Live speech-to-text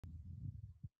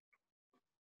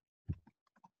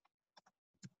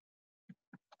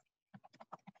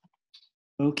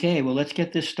Okay, well, let's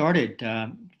get this started.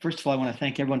 First of all, I want to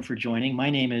thank everyone for joining.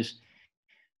 My name is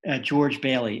George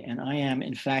Bailey, and I am,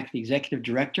 in fact, the executive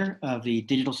director of the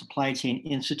Digital Supply Chain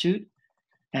Institute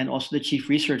and also the chief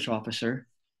research officer.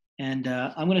 And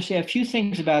I'm going to say a few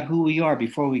things about who we are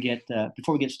before we get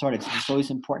started. So it's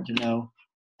always important to know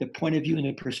the point of view and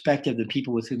the perspective of the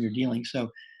people with whom you're dealing.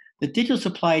 So, the Digital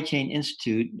Supply Chain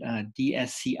Institute,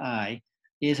 DSCI,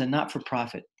 is a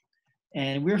not-for-profit,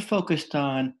 and we're focused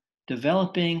on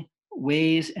developing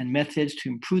ways and methods to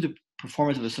improve the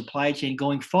performance of the supply chain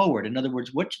going forward. In other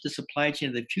words, what should the supply chain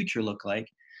of the future look like?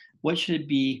 What should it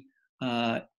be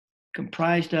uh,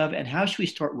 comprised of? And how should we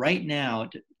start right now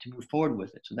to move forward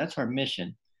with it? So that's our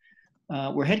mission.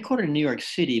 We're headquartered in New York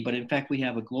City, but in fact, we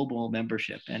have a global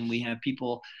membership and we have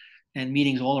people and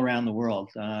meetings all around the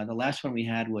world. The last one we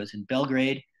had was in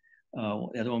Belgrade,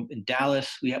 the other one in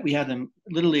Dallas. We have them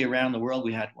literally around the world.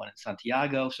 We had one in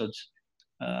Santiago, so it's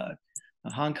uh,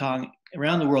 Hong Kong,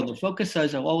 around the world. The focus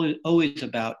is always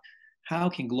about how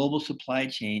can global supply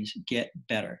chains get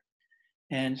better.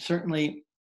 And certainly,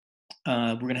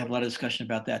 we're going to have a lot of discussion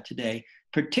about that today,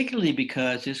 particularly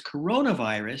because this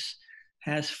coronavirus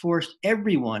has forced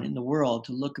everyone in the world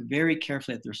to look very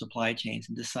carefully at their supply chains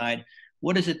and decide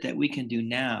what is it that we can do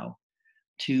now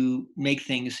to make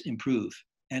things improve.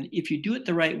 And if you do it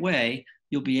the right way,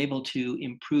 you'll be able to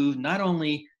improve, not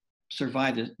only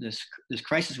survive this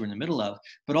crisis we're in the middle of,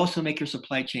 but also make your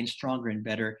supply chain stronger and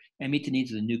better and meet the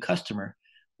needs of the new customer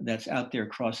that's out there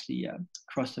across the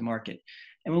market.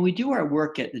 And when we do our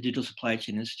work at the Digital Supply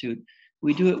Chain Institute,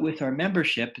 we do it with our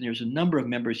membership, and there's a number of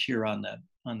members here on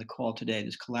the call today,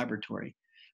 this collaboratory.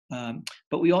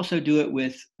 But we also do it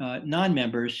with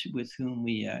non-members with whom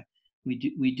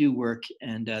we do work,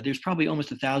 and there's probably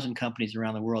almost 1,000 companies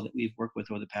around the world that we've worked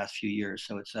with over the past few years.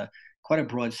 So it's quite a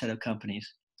broad set of companies.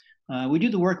 We do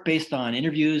the work based on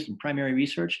interviews and primary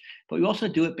research, but we also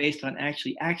do it based on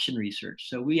actually action research.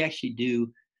 So we actually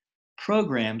do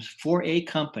programs for a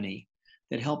company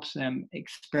that helps them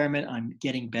experiment on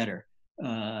getting better.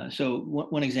 So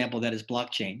one example of that is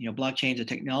blockchain. Blockchain is a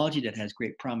technology that has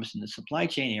great promise in the supply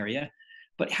chain area,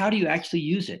 but how do you actually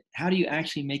use it? How do you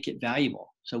actually make it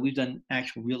valuable? So we've done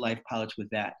actual real life pilots with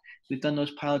that. We've done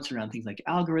those pilots around things like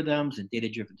algorithms and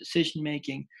data-driven decision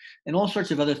making, and all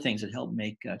sorts of other things that help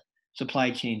make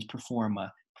supply chains perform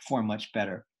much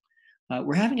better.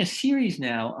 We're having a series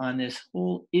now on this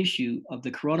whole issue of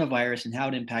the coronavirus and how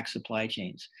it impacts supply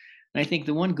chains. And I think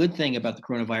the one good thing about the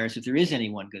coronavirus, if there is any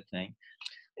one good thing,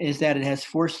 is that it has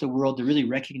forced the world to really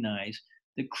recognize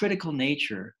the critical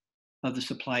nature of the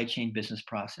supply chain business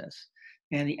process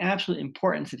and the absolute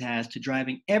importance it has to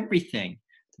driving everything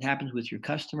that happens with your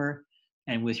customer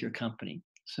and with your company.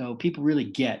 So people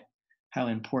really get how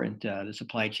important the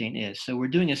supply chain is. So we're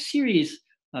doing a series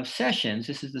of sessions.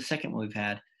 This is the second one we've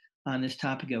had on this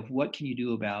topic of what can you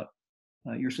do about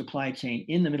your supply chain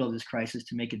in the middle of this crisis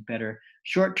to make it better,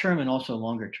 short term and also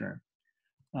longer term.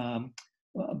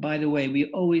 By the way,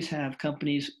 we always have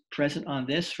companies present on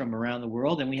this from around the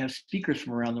world, and we have speakers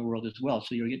from around the world as well.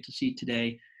 So you'll get to see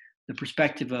today the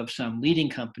perspective of some leading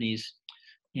companies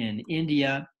in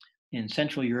India, in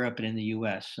Central Europe, and in the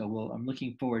US. So I'm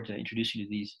looking forward to introducing you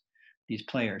to these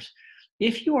players.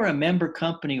 If you are a member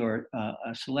company or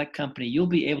a select company, you'll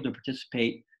be able to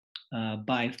participate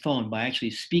by phone, by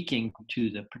actually speaking to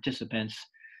the participants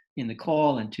in the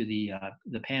call and to the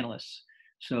panelists.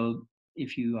 So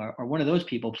if you are one of those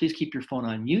people, please keep your phone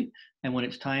on mute. And when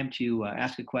it's time to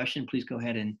ask a question, please go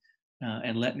ahead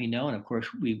and let me know. And of course,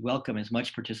 we welcome as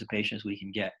much participation as we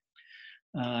can get.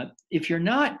 If you're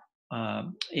not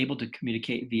able to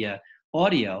communicate via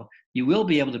audio, you will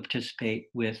be able to participate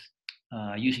with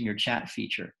using your chat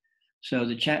feature. So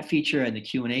the chat feature and the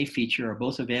Q&A feature are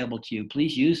both available to you.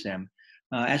 Please use them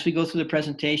as we go through the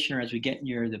presentation or as we get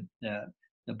near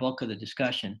the bulk of the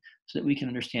discussion so that we can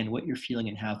understand what you're feeling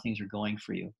and how things are going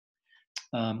for you.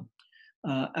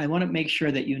 I want to make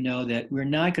sure that you know that we're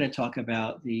not going to talk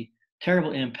about the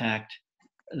terrible impact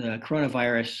the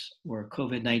coronavirus or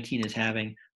COVID-19 is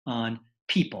having on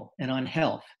people and on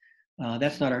health.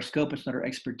 That's not our scope. It's not our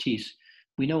expertise.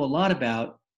 We know a lot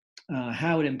about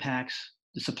how it impacts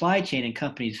the supply chain and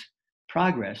companies'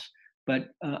 progress, but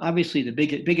obviously the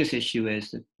biggest issue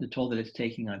is the toll that it's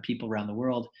taking on people around the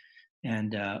world,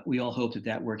 and we all hope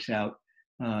that works out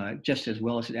just as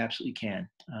well as it absolutely can.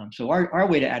 So our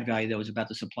way to add value, though, is about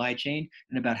the supply chain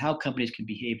and about how companies can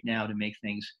behave now to make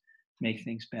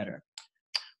things better.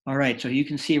 All right, so you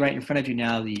can see right in front of you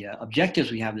now the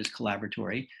objectives we have in this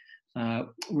collaboratory.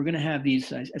 We're going to have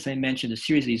these, as I mentioned, a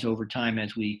series of these over time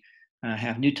as we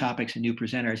have new topics and new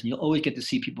presenters, and you'll always get to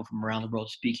see people from around the world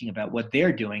speaking about what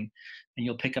they're doing, and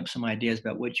you'll pick up some ideas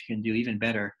about what you can do even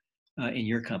better in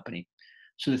your company.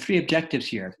 So the three objectives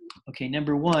here. Okay,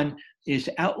 number one is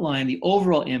to outline the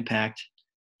overall impact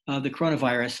of the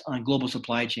coronavirus on global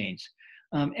supply chains.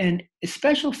 And a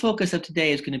special focus of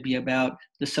today is going to be about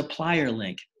the supplier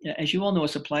link. As you all know, a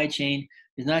supply chain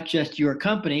is not just your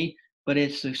company, but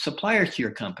it's the suppliers to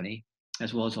your company,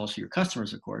 as well as also your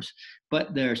customers, of course.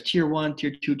 But there's tier 1,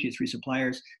 tier 2, tier 3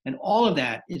 suppliers. And all of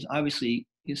that is obviously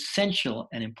essential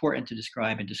and important to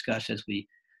describe and discuss as we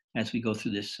go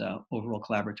through this overall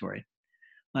collaboratory.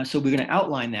 So we're going to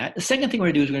outline that. The second thing we're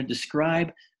going to do is we're going to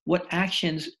describe what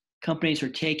actions companies are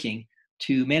taking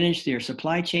to manage their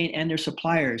supply chain and their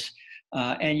suppliers.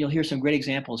 And you'll hear some great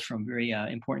examples from very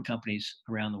important companies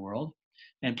around the world.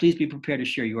 And please be prepared to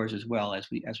share yours as well as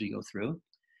we go through.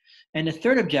 And the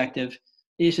third objective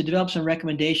is to develop some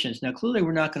recommendations. Now, clearly,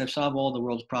 we're not going to solve all the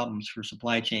world's problems for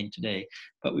supply chain today,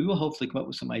 but we will hopefully come up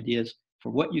with some ideas for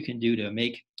what you can do to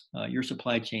make your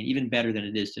supply chain even better than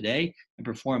it is today and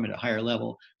perform at a higher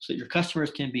level so that your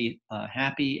customers can be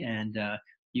happy and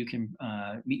you can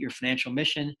meet your financial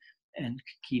mission and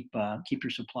keep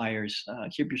your suppliers,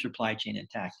 keep your supply chain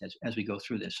intact as we go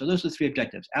through this. So those are the three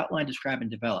objectives: outline, describe, and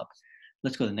develop.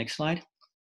 Let's go to the next slide.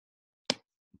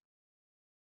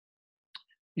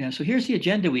 Yeah, so here's the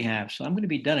agenda we have. So I'm going to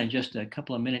be done in just a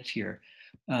couple of minutes here.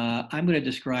 I'm going to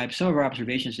describe some of our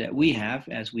observations that we have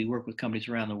as we work with companies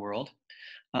around the world.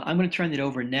 I'm going to turn it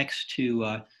over next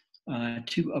to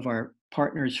two of our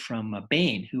partners from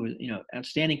Bain, who is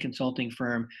outstanding consulting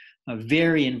firm,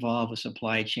 very involved with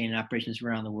supply chain operations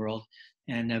around the world,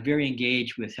 and very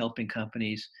engaged with helping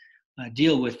companies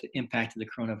deal with the impact of the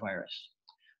coronavirus.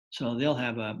 So they'll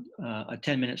have a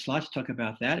 10-minute slot to talk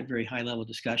about that, a very high-level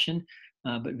discussion,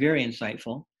 but very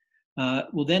insightful.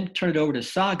 We'll then turn it over to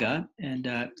SAGA, and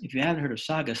if you haven't heard of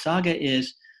SAGA, SAGA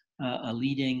is a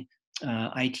leading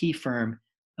IT firm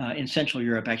in Central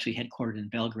Europe, actually headquartered in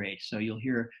Belgrade. So you'll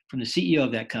hear from the CEO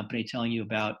of that company telling you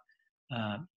about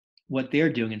what they're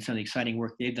doing and some of the exciting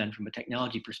work they've done from a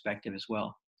technology perspective as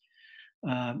well.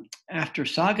 After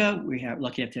SAGA, we have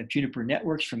lucky enough to have Juniper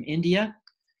Networks from India.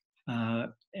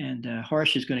 And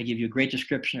Harsh is going to give you a great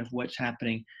description of what's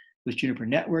happening with Juniper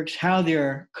Networks, how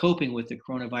they're coping with the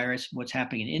coronavirus, what's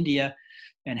happening in India,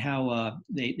 and how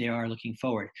they are looking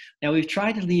forward. Now, we've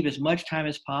tried to leave as much time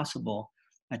as possible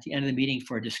at the end of the meeting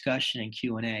for a discussion and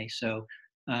Q&A. So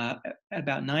at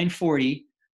about 9:40,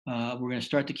 we're going to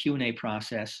start the Q&A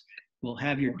process. We'll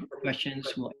have your questions,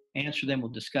 we'll answer them,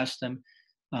 we'll discuss them.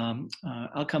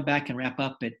 I'll come back and wrap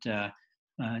up at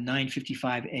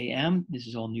 9:55 a.m. This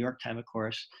is all New York time, of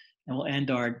course, and we'll end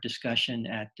our discussion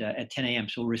at 10 a.m.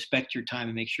 So we'll respect your time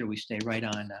and make sure we stay right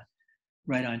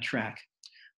on track.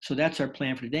 So that's our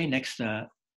plan for today. Next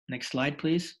slide,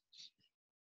 please.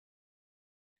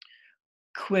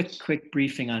 Quick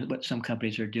briefing on what some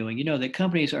companies are doing. You know that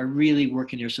companies are really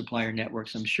working their supplier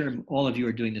networks. I'm sure all of you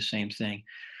are doing the same thing.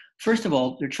 First of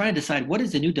all, they're trying to decide what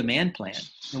is the new demand plan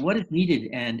and what is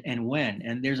needed and when.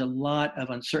 And there's a lot of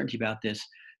uncertainty about this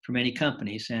for many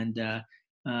companies. And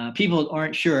people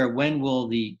aren't sure when will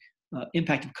the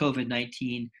impact of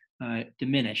COVID-19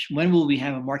 diminish. When will we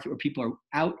have a market where people are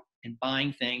out and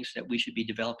buying things that we should be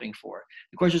developing for?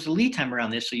 Of course, there's a lead time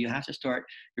around this, so you have to start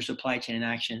your supply chain in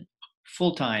action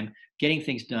full time, getting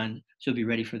things done, so you'll be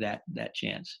ready for that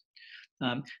chance.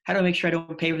 How do I make sure I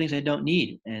don't pay for things I don't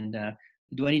need? And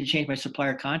do I need to change my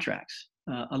supplier contracts?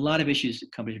 A lot of issues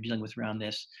that companies are dealing with around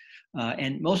this.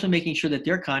 And mostly making sure that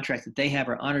their contracts that they have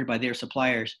are honored by their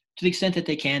suppliers to the extent that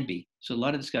they can be. So a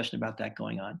lot of discussion about that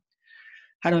going on.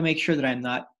 How do I make sure that I'm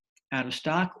not out of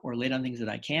stock or late on things that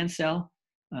I can sell?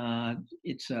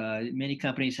 Many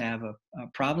companies have a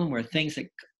problem where things that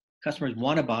customers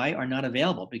want to buy are not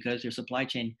available because their supply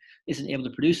chain isn't able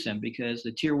to produce them because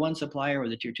the tier 1 supplier or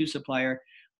the tier 2 supplier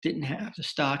didn't have the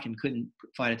stock and couldn't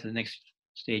provide it to the next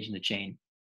stage in the chain.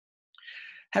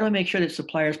 How do I make sure that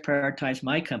suppliers prioritize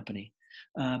my company?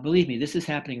 Believe me, this is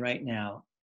happening right now.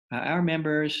 Our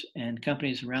members and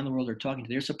companies around the world are talking to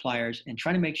their suppliers and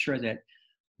trying to make sure that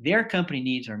their company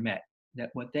needs are met,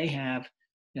 that what they have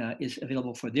is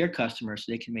available for their customers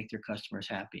so they can make their customers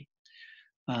happy.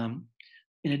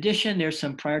 In addition, there's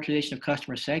some prioritization of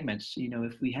customer segments. You know,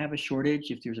 if we have a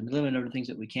shortage, if there's a limited number of things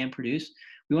that we can produce,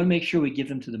 we want to make sure we give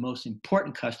them to the most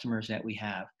important customers that we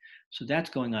have. So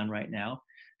that's going on right now.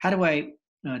 How do I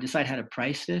decide how to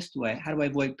price this? How do I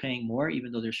avoid paying more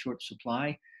even though there's short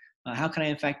supply? How can I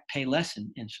in fact pay less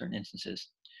in certain instances?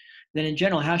 Then in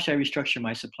general, how should I restructure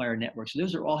my supplier network? So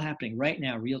those are all happening right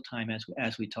now, real time,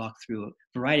 as we talk through a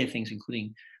variety of things,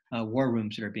 including war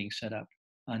rooms that are being set up.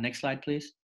 Next slide,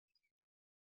 please.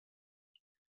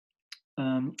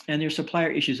 And their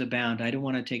supplier issues abound. I don't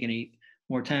want to take any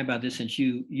more time about this since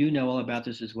you know all about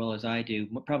this as well as I do,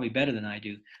 probably better than I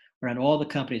do, around all the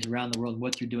companies around the world,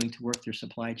 what they're doing to work their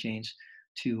supply chains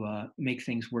to make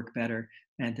things work better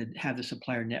and to have the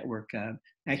supplier network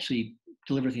actually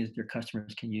deliver things that their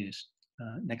customers can use.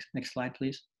 Next slide,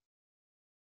 please.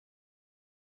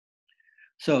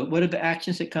 So what are the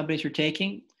actions that companies are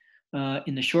taking?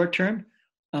 In the short term,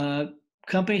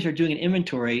 companies are doing an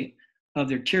inventory of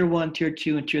their tier 1, tier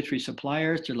 2, and tier 3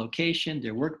 suppliers, their location,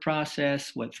 their work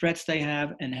process, what threats they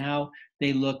have, and how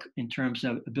they look in terms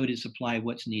of ability to supply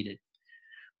what's needed.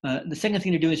 The second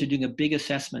thing they're doing is they're doing a big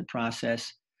assessment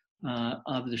process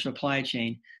of their supply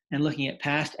chain and looking at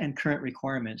past and current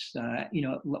requirements.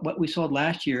 What we sold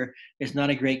last year is not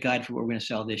a great guide for what we're going to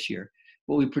sell this year.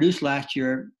 What we produced last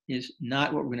year is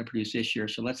not what we're going to produce this year.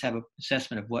 So let's have an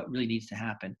assessment of what really needs to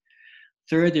happen.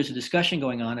 Third, there's a discussion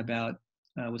going on about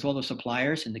with all the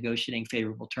suppliers and negotiating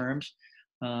favorable terms,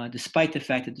 despite the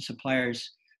fact that the suppliers,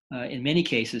 in many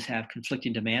cases, have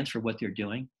conflicting demands for what they're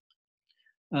doing.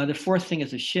 The fourth thing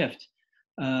is a shift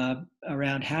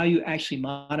around how you actually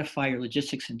modify your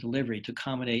logistics and delivery to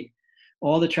accommodate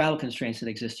all the travel constraints that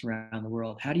exist around the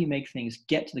world. How do you make things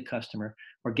get to the customer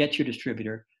or get to your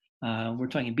distributor? We're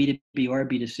talking B2B or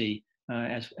B2C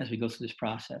as we go through this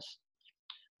process.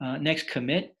 Next,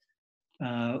 commit.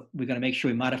 We've got to make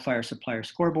sure we modify our supplier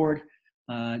scoreboard,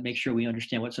 make sure we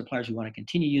understand what suppliers we want to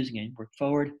continue using and work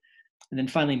forward. And then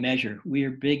finally, measure. We are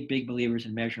big believers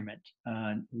in measurement.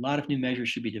 A lot of new measures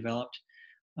should be developed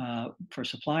for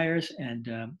suppliers and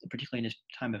particularly in this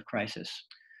time of crisis.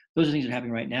 Those are things that are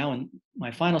happening right now. And my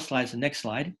final slide is the next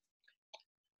slide,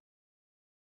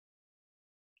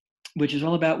 which is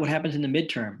all about what happens in the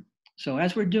midterm. So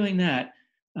as we're doing that,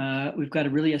 we've got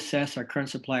to really assess our current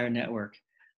supplier network,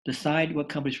 decide what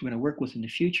companies we're going to work with in the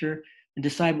future, and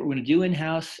decide what we're going to do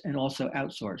in-house and also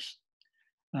outsource.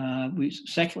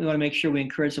 Secondly, we want to make sure we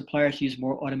encourage suppliers to use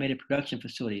more automated production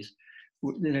facilities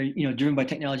that are driven by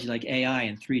technology like AI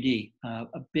and 3D.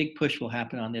 A big push will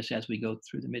happen on this as we go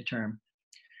through the midterm.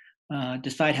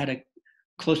 Decide how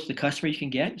close to the customer you can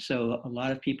get. So a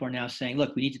lot of people are now saying,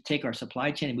 look, we need to take our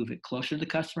supply chain and move it closer to the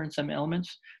customer in some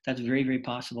elements. That's very, very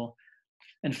possible.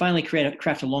 And finally,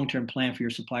 craft a long-term plan for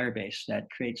your supplier base that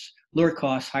creates lower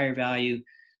costs, higher value,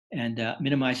 and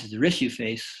minimizes the risk you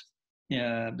face.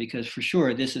 Because for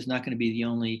sure, this is not going to be the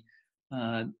only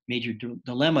major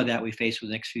dilemma that we face for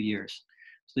the next few years.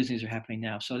 So these things are happening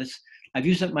now. So I've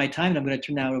used up my time, and I'm going to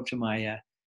turn now over to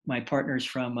my partners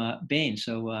from Bain.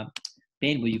 So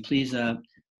Bain, will you please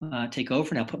take over,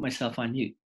 and I'll put myself on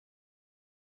mute.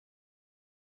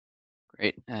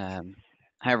 Great.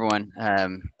 Hi, everyone.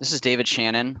 This is David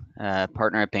Shannon,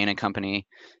 partner at Bain & Company.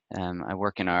 I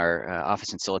work in our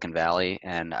office in Silicon Valley,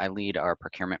 and I lead our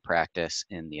procurement practice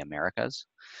in the Americas.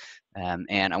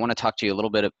 And I want to talk to you a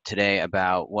little bit today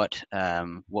about what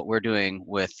we're doing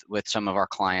with some of our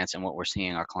clients and what we're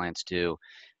seeing our clients do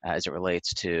as it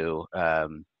relates to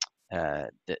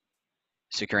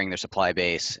securing their supply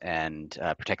base and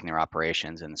protecting their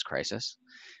operations in this crisis.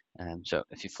 So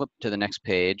if you flip to the next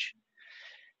page.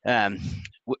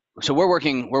 So we're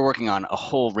working on a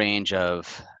whole range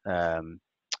of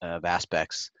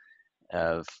aspects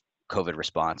of COVID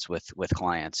response with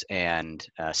clients, and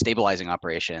stabilizing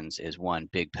operations is one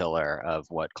big pillar of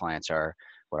what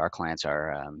our clients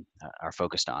are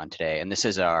focused on today. And this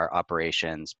is our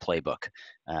operations playbook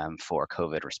for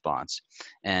COVID response.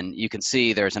 And you can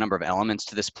see there's a number of elements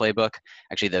to this playbook.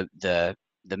 Actually, the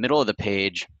middle of the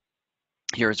page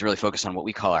here is really focused on what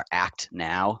we call our Act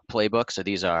Now playbook. So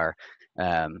these are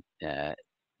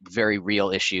very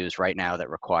real issues right now that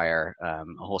require a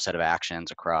whole set of actions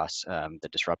across the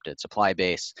disrupted supply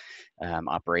base,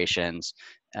 operations,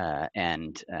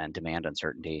 and demand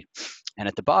uncertainty. And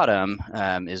at the bottom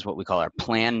is what we call our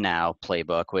Plan Now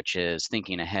playbook, which is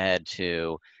thinking ahead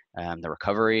to the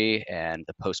recovery and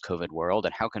the post-COVID world,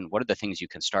 and what are the things you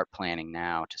can start planning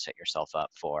now to set yourself up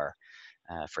for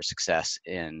success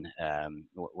in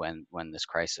when this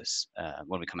crisis,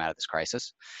 when we come out of this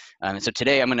crisis. And so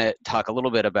today I'm going to talk a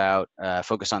little bit about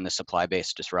focus on the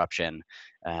supply-based disruption,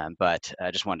 but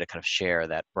I just wanted to kind of share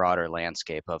that broader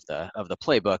landscape of the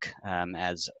playbook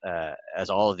as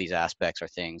all of these aspects are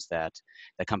things that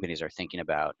companies are thinking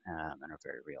about and are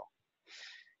very real.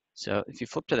 So if you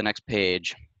flip to the next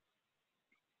page.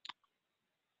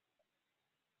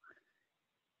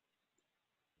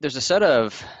 There's a set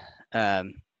of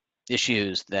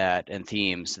issues and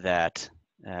themes that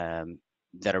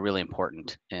are really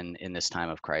important in this time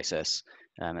of crisis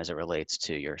as it relates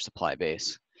to your supply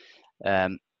base.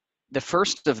 the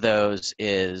first of those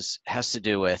has to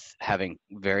do with having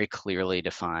very clearly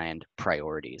defined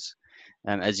priorities.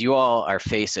 As you all are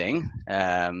facing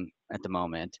at the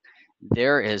moment,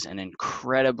 there is an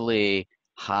incredibly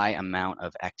high amount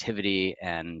of activity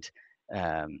and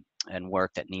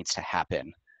work that needs to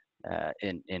happen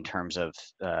in terms of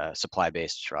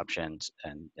supply-based disruptions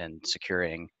and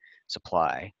securing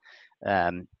supply.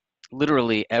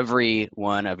 Literally every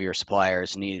one of your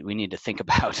suppliers we need to think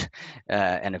about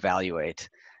and evaluate.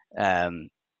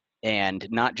 And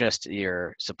not just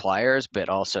your suppliers, but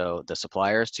also the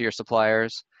suppliers to your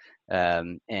suppliers,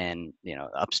 and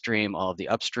upstream, all of the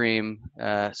upstream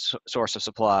source of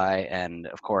supply, and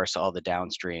of course all the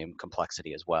downstream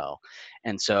complexity as well.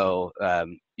 And so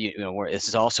this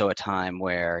is also a time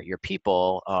where your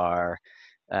people are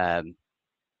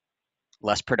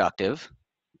less productive,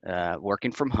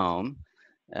 working from home.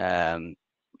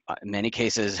 In many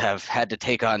cases have had to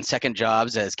take on second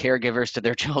jobs as caregivers to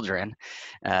their children.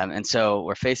 And so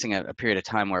we're facing a period of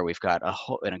time where we've got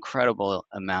an incredible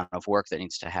amount of work that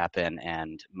needs to happen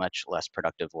and much less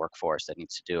productive workforce that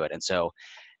needs to do it. And so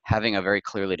having a very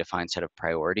clearly defined set of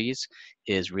priorities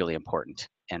is really important,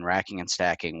 and racking and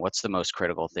stacking, what's the most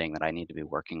critical thing that I need to be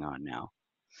working on now?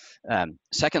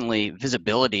 Secondly,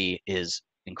 visibility is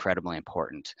incredibly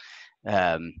important.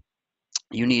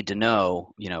 You need to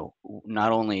know,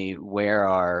 not only where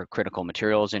are critical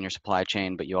materials in your supply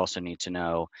chain, but you also need to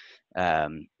know,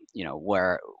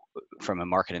 where, from a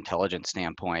market intelligence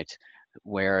standpoint,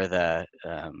 where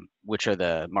which are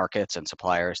the markets and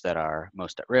suppliers that are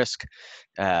most at risk,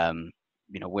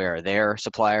 where are their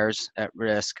suppliers at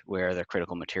risk, where are the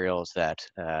critical materials that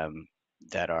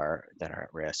are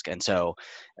at risk. And so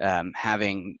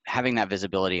having that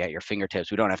visibility at your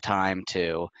fingertips, we don't have time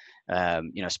to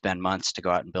spend months to go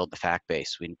out and build the fact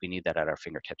base. We need that at our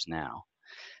fingertips now.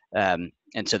 And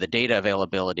so the data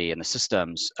availability and the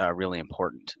systems are really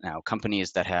important. Now,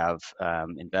 companies that have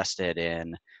invested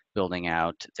in building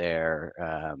out their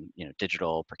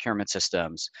digital procurement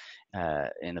systems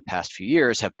in the past few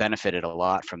years have benefited a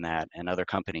lot from that, and other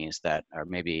companies that are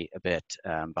maybe a bit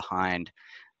behind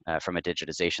from a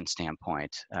digitization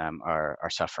standpoint are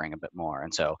suffering a bit more.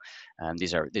 And so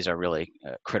these are really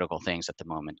critical things at the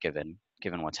moment, given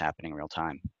what's happening real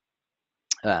time.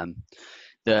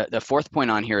 The fourth point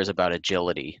on here is about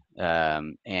agility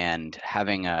and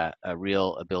having a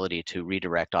real ability to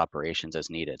redirect operations as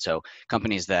needed. So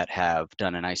companies that have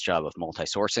done a nice job of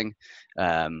multi-sourcing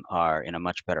are in a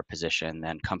much better position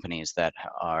than companies that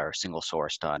are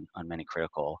single-sourced on many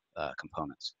critical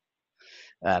components.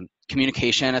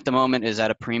 Communication at the moment is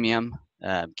at a premium,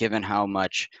 given how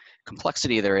much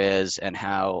complexity there is and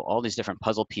how all these different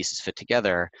puzzle pieces fit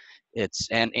together.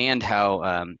 And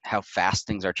how fast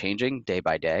things are changing day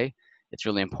by day. It's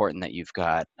really important that you've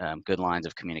got good lines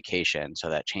of communication, so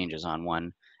that changes on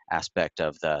one aspect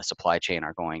of the supply chain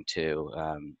are going to,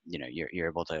 you're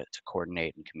able to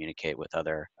coordinate and communicate with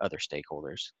other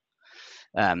stakeholders.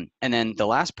 And then the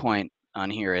last point on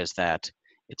here is that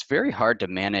it's very hard to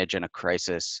manage in a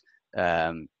crisis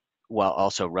while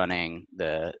also running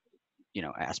the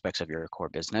aspects of your core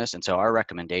business. And so our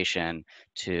recommendation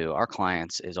to our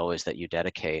clients is always that you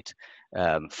dedicate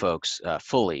folks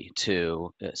fully to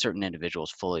certain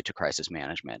individuals fully to crisis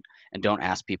management, and don't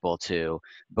ask people to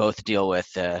both deal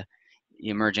with the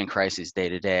emerging crises day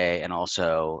to day and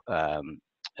also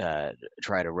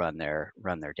try to run their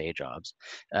day jobs.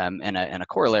 And a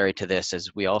corollary to this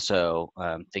is we also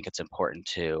think it's important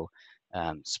to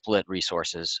split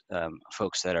resources,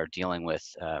 folks that are dealing with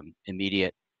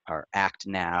immediate or act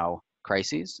now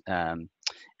crises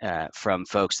from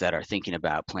folks that are thinking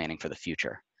about planning for the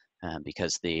future.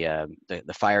 Because the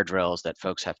fire drills that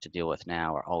folks have to deal with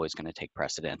now are always going to take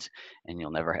precedent, and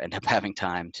you'll never end up having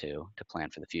time to plan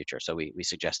for the future. So we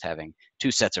suggest having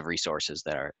two sets of resources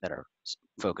that are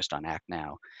focused on act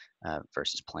now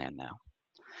versus plan now.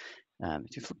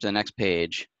 If you flip to the next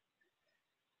page,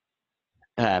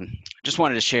 just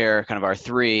wanted to share kind of our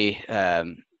three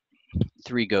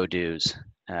go-dos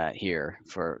here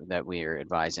that we are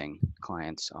advising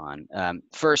clients on.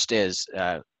 First is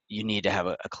you need to have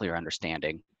a clear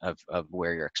understanding of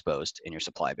where you're exposed in your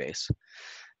supply base.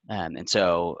 And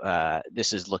so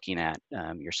this is looking at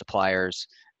your suppliers,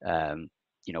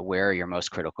 where are your most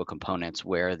critical components,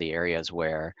 where are the areas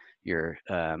where you're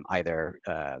either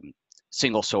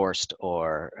single sourced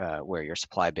or where your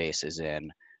supply base is in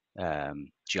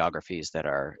geographies that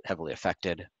are heavily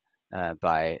affected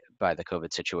by the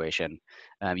COVID situation.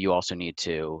 You also need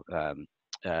to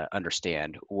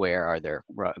understand where are there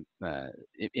raw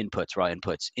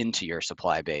inputs into your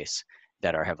supply base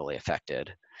that are heavily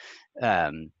affected.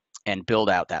 and build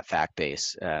out that fact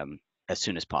base as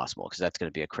soon as possible, because that's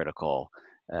going to be a critical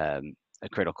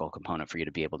component for you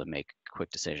to be able to make quick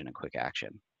decision and quick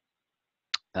action.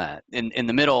 In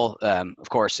the middle, of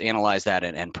course, analyze that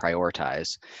and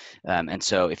prioritize. And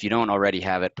so if you don't already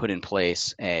have it, put in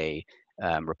place a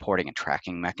reporting and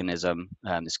tracking mechanism.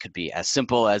 This could be as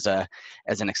simple as an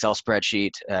Excel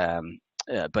spreadsheet,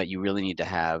 but you really need to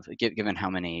have, given how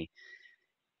many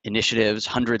initiatives,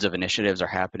 hundreds of initiatives are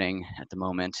happening at the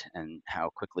moment, and how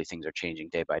quickly things are changing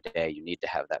day by day, you need to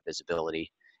have that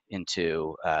visibility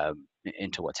into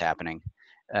what's happening.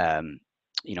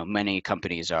 Many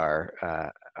companies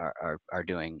are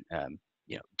doing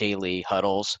daily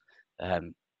huddles,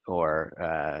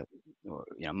 or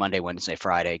Monday, Wednesday,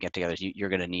 Friday get-togethers. You're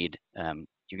going to need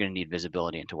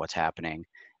visibility into what's happening,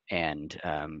 and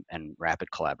rapid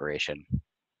collaboration.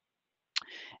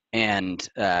 And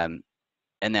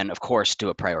then, of course, do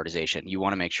a prioritization. You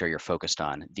want to make sure you're focused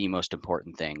on the most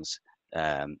important things,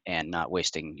 and not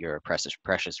wasting your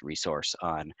precious resource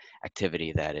on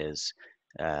activity that is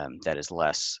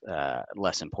less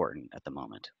important at the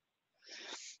moment.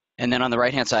 And then on the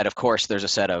right-hand side, of course, there's a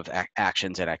set of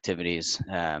actions and activities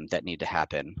that need to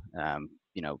happen.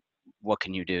 What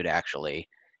can you do to actually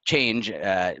change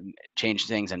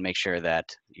things and make sure that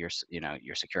you're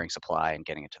securing supply and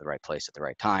getting it to the right place at the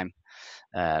right time.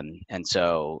 And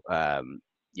so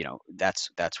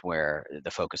that's where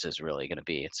the focus is really going to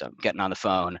be. It's getting on the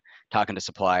phone, talking to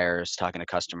suppliers, talking to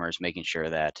customers, making sure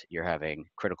that you're having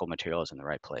critical materials in the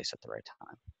right place at the right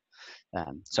time.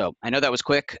 So I know that was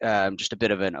quick, just a bit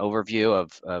of an overview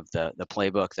of the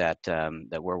playbook that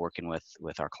we're working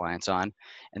with our clients on.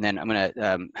 And then I'm going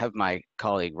to have my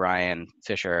colleague Ryan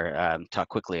Fisher talk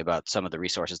quickly about some of the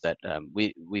resources that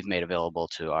we've made available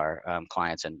to our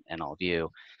clients and all of you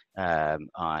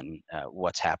on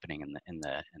what's happening in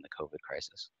the COVID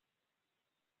crisis.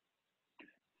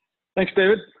 Thanks,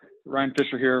 David. Ryan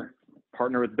Fisher here,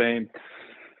 partner with Bain.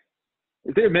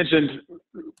 As David mentioned,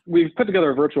 we've put together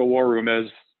a virtual war room. As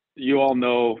you all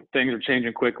know, things are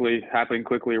changing quickly, happening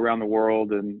quickly around the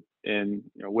world, and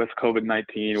with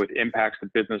COVID-19, with impacts to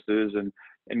businesses, and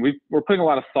we're putting a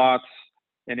lot of thoughts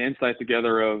and insight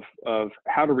together of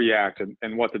how to react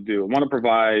and what to do. I want to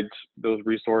provide those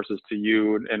resources to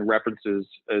you and references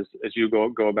as you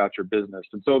go about your business.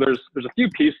 And so there's a few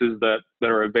pieces that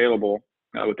are available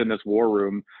within this war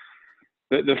room.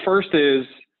 The first is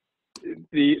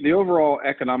the overall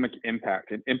economic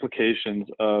impact and implications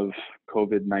of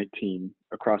COVID-19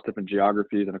 across different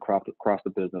geographies and across the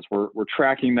business. We're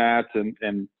tracking that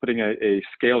and putting a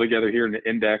scale together here, an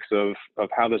index of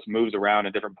how this moves around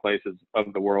in different places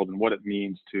of the world and what it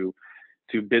means to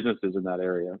businesses in that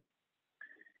area.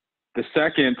 The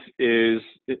second is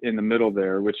in the middle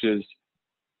there, which is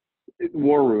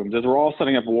war rooms. As we're all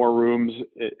setting up war rooms,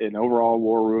 in overall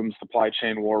war rooms, supply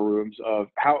chain war rooms, of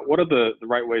what are the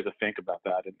right ways to think about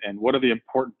that, and what are the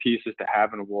important pieces to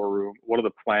have in a war room? What are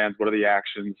the plans? What are the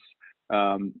actions?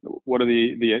 What are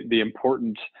the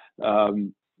important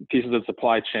pieces of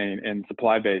supply chain and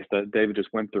supply base that David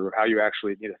just went through? How you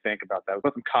actually need to think about that. We've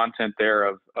got some content there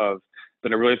of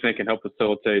that I really think can help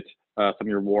facilitate some of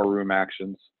your war room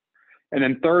actions. And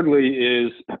then thirdly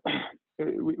is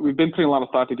we've been putting a lot of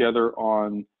thought together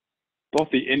on both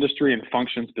the industry and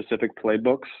function specific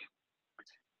playbooks.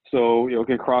 So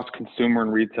looking across consumer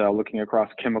and retail, looking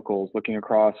across chemicals, looking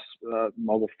across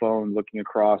mobile phones, looking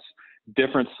across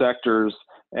different sectors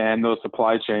and those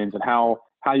supply chains, and how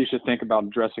you should think about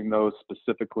addressing those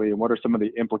specifically, and what are some of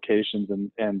the implications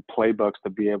and playbooks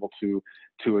to be able to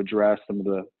address some of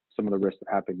the risks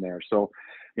that happen there. So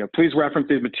please reference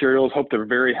these materials. Hope they're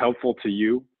very helpful to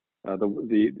you.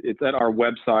 It's at our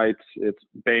website. It's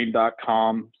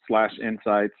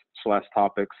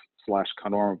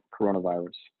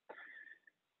bain.com/insights/topics/coronavirus.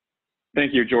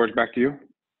 Thank you, George. Back to you.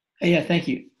 Yeah, thank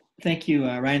you. Thank you,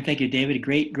 Ryan. Thank you, David.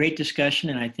 Great discussion.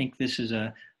 And I think this is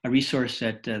a resource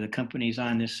that the companies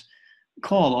on this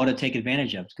call ought to take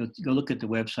advantage of. Go look at the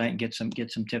website and get some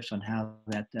tips on how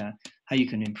you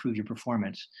can improve your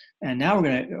performance. And now we're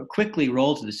going to quickly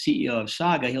roll to the CEO of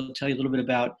SAGA. He'll tell you a little bit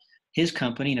about his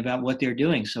company and about what they're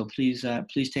doing. So please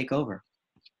take over.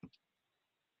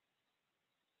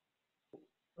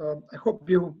 I hope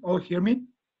you all hear me.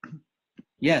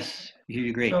 Yes, we hear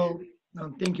you great. So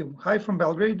thank you. Hi from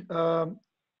Belgrade,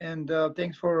 and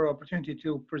thanks for the opportunity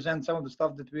to present some of the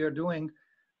stuff that we are doing.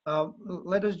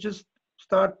 Let us just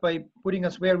start by putting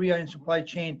us where we are in supply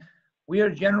chain. We are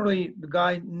generally the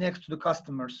guy next to the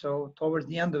customer, so towards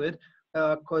the end of it,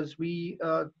 because we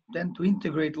tend to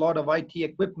integrate a lot of IT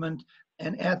equipment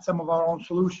and add some of our own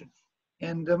solutions.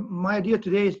 And my idea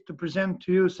today is to present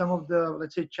to you some of the,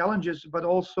 let's say, challenges, but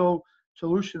also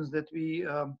solutions that we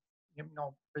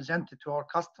presented to our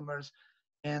customers,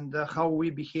 and how we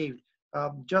behaved.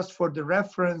 Just for the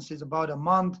reference, it's about a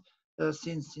month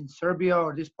since in Serbia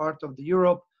or this part of the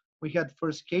Europe, we had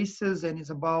first cases, and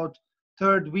it's about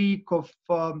third week of,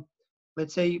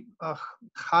 let's say,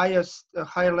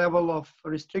 higher level of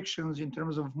restrictions in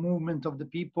terms of movement of the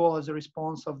people as a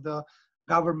response of the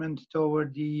government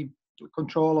toward the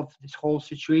control of this whole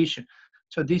situation.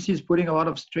 So this is putting a lot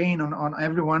of strain on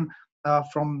everyone,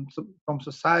 from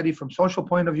society, from social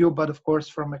point of view, but of course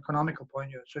from economical point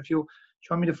of view. So if you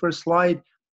show me the first slide,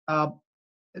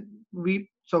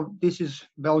 so this is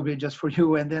Belgrade just for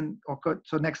you, and then,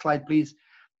 so next slide, please.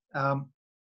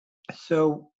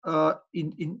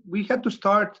 We had to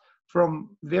start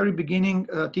from very beginning,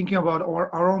 thinking about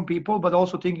our own people, but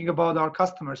also thinking about our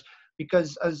customers,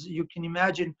 because as you can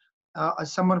imagine,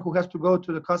 as someone who has to go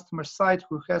to the customer site,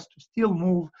 who has to still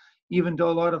move, even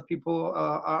though a lot of people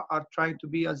are trying to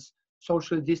be as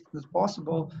socially distant as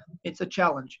possible, it's a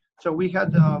challenge. So we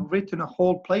had written a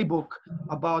whole playbook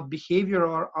about behavior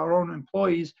of our own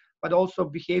employees, but also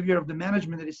behavior of the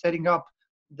management that is setting up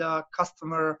the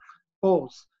customer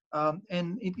calls.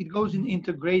 And it goes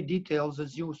into great details,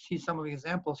 as you see some of the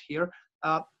examples here.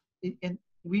 And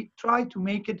we try to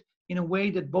make it in a way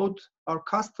that both our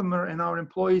customer and our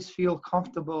employees feel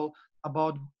comfortable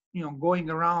about going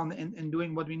around and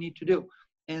doing what we need to do.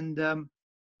 And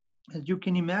as you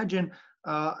can imagine,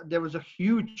 there was a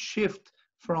huge shift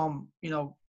from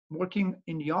working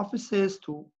in the offices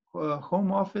to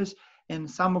home office, and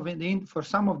for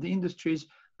some of the industries,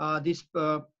 this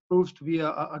proves to be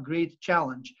a great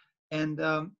challenge. And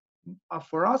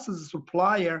for us as a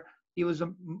supplier, it was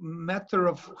a matter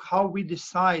of how we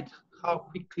decide how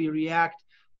quickly react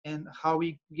and how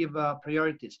we give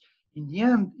priorities. In the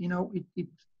end,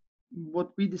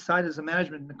 what we decide as a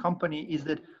management in the company is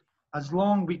that as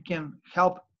long we can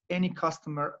help any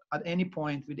customer at any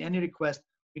point with any request,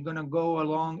 we're going to go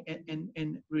along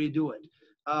and redo it.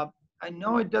 I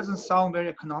know it doesn't sound very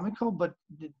economical, but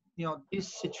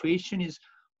this situation is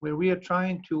where we are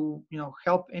trying to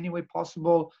help any way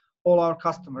possible all our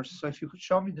customers. So if you could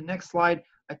show me the next slide,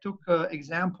 I took an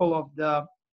example of the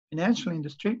financial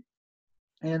industry,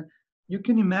 and you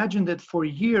can imagine that for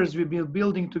years we've been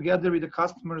building together with the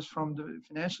customers from the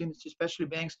financial industry, especially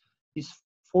banks, these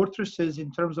fortresses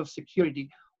in terms of security,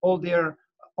 all their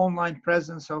online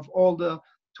presence of all the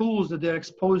tools that they're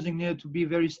exposing there to be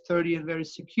very sturdy and very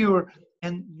secure.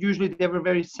 And usually they were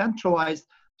very centralized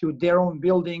to their own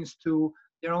buildings, to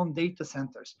their own data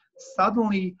centers.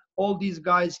 Suddenly, all these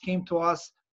guys came to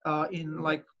us in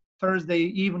like Thursday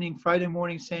evening, Friday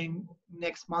morning, saying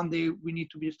next Monday we need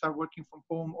to start working from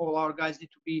home. All our guys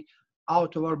need to be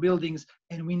out of our buildings,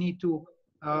 and we need to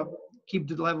keep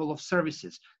the level of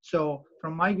services. So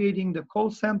from migrating the call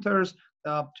centers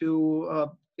to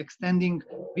extending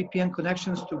VPN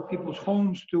connections to people's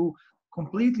homes, to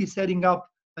completely setting up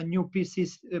a new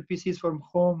PCs from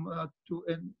home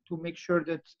to make sure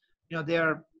that they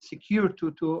are secure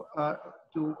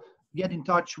to get in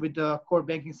touch with the core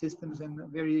banking systems and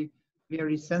very,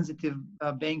 very sensitive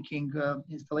banking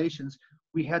installations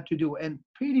we had to do. And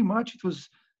pretty much it was,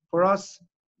 for us,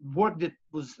 work that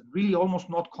was really almost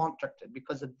not contracted,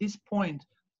 because at this point,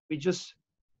 we just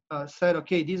said,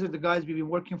 okay, these are the guys we've been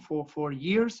working for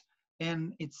years,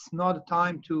 and it's not a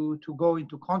time to go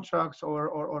into contracts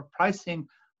or pricing,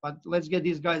 but let's get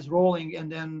these guys rolling,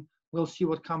 and then we'll see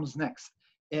what comes next.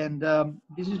 And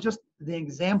this is just the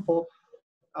example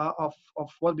of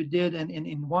what we did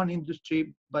in one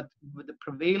industry, but the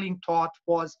prevailing thought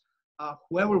was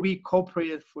whoever we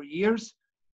cooperated for years,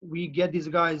 we get these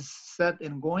guys set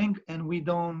and going, and we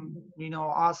don't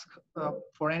ask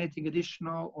for anything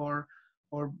additional or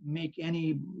make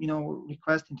any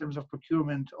request in terms of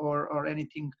procurement or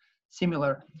anything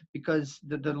similar, because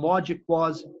the logic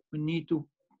was we need to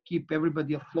keep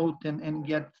everybody afloat and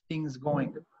get things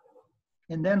going.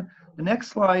 And then the next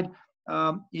slide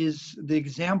is the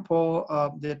example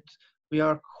that we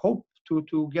are hope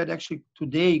to get actually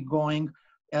today going.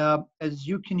 As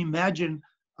you can imagine,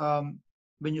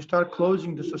 when you start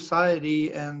closing the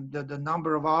society and the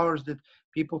number of hours that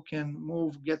people can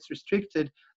move gets restricted,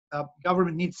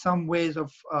 government needs some ways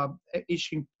of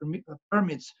issuing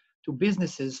permits to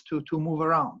businesses to move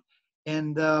around.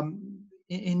 And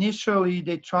initially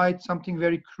they tried something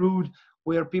very crude,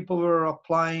 where people were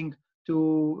applying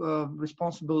to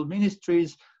responsible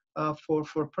ministries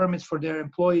for permits for their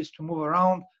employees to move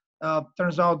around.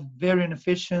 Turns out very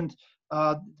inefficient.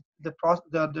 The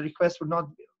requests were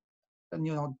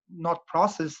not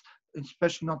processed,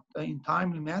 especially not in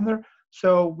timely manner.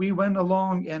 So we went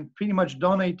along and pretty much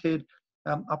donated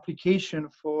application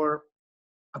for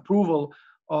approval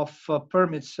of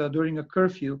permits during a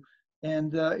curfew.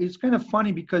 And it's kind of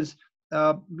funny because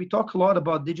we talk a lot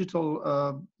about digital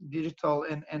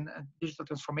and digital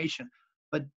transformation,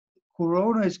 but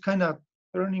Corona is kind of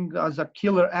turning as a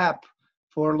killer app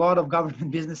for a lot of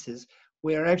government businesses,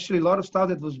 where actually a lot of stuff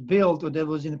that was built or that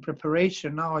was in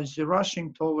preparation now is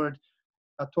rushing toward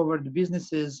the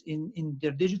businesses in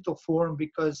their digital form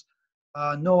because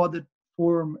no other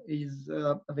form is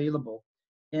available.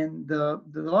 And the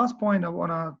last point I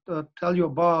want to tell you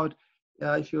about,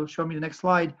 if you'll show me the next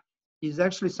slide, is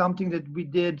actually something that we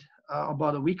did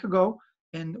about a week ago,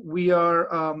 and we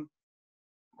are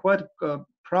quite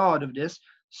proud of this.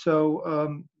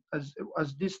 So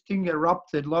as this thing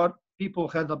erupted, a lot of people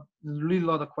had a really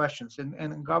lot of questions,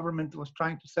 and government was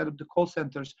trying to set up the call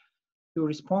centers to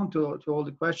respond to all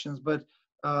the questions, but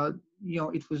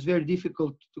it was very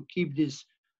difficult to keep these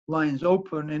lines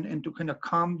open and to kind of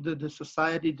calm the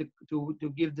society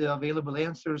to give the available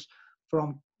answers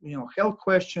from health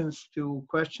questions to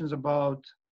questions about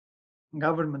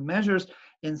government measures.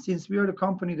 And since we are the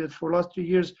company that for the last 3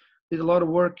 years did a lot of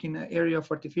work in the area of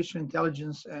artificial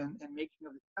intelligence and making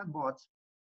of the chatbots,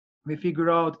 we figure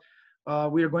out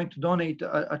we are going to donate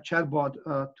a chatbot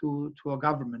to a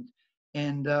government.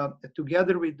 And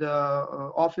together with the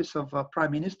Office of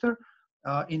Prime Minister,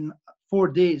 in 4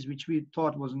 days, which we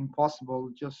thought was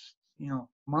impossible just a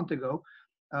month ago,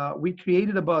 we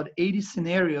created about 80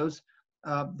 scenarios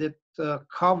that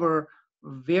cover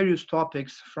various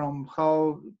topics, from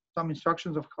some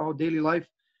instructions of how daily life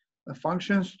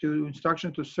functions to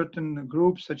instructions to certain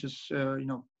groups such as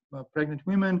pregnant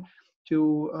women,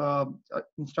 to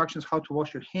instructions how to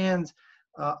wash your hands.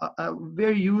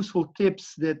 Very useful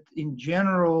tips that in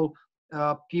general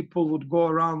people would go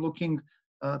around looking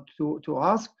to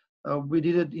ask. We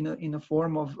did it in a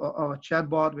form of a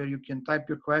chatbot where you can type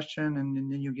your question and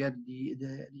then you get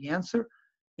the answer.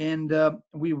 And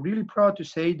we're really proud to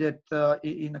say that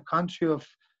in a country of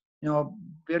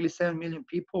barely 7 million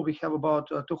people, we have about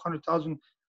 200,000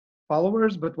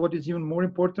 followers. But what is even more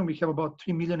important, we have about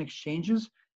 3 million exchanges.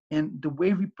 And the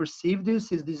way we perceive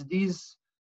this is these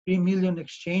 3 million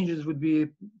exchanges would be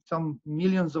some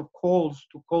millions of calls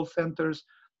to call centers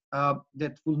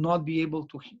that will not be able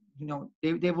to,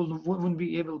 they wouldn't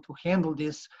be able to handle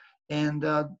this, and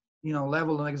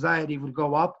level of anxiety would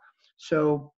go up.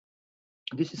 So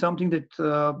this is something that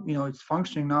it's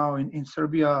functioning now in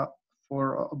Serbia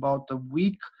for about a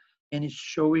week, and it's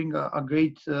showing a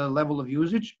great level of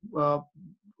usage.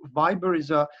 Viber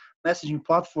is a messaging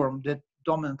platform that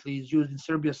dominantly is used in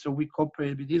Serbia, so we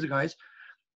cooperate with these guys.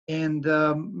 And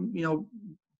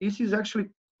this is actually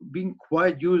being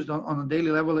quite used on a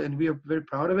daily level, and we are very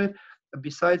proud of it.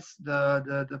 Besides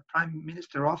the Prime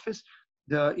Minister office,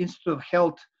 the Institute of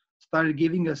Health started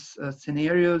giving us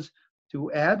scenarios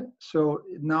to add. So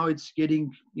now it's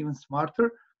getting even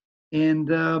smarter, and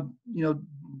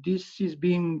this is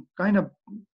being kind of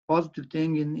positive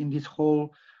thing in this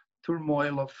whole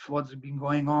turmoil of what's been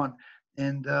going on,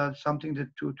 and something that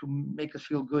to make us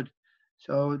feel good.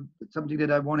 So it's something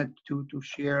that I wanted to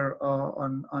share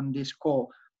on this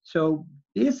call. So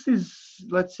this is,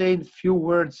 let's say, in a few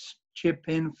words, chip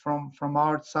in from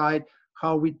our side,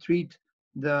 how we treat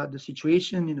the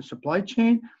situation in the supply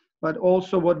chain, but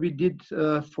also what we did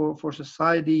for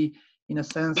society, in a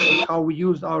sense of how we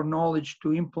used our knowledge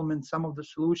to implement some of the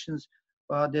solutions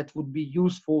that would be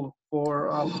useful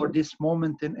for this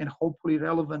moment, and hopefully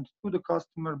relevant to the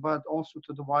customer, but also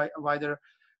to the wider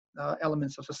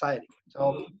elements of society.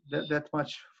 So that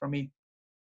much from me.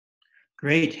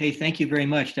 Great. Hey, thank you very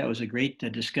much. That was a great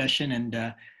discussion.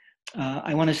 And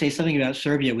I want to say something about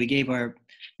Serbia. We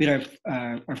had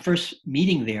our first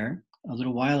meeting there a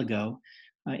little while ago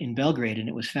in Belgrade, and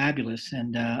it was fabulous.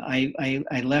 And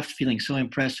I left feeling so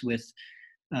impressed with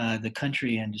the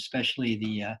country, and especially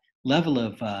the level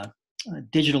of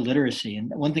digital literacy.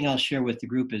 And one thing I'll share with the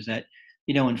group is that,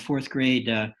 in fourth grade,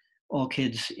 all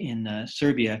kids in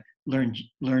Serbia learn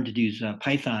to use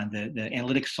Python, the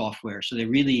analytics software. So they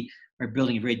really are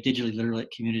building a very digitally literate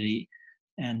community.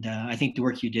 And I think the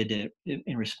work you did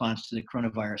in response to the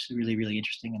coronavirus is really, really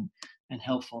interesting and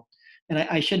helpful. And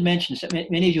I should mention,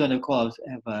 many of you on the call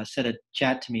have sent a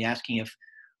chat to me asking if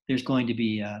there's going to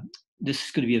be, this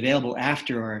is going to be available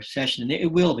after our session. And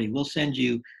it will be. We'll send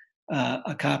you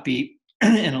a copy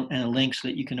and a link so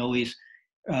that you can always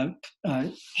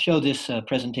show this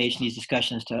presentation, these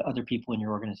discussions, to other people in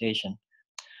your organization.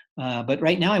 But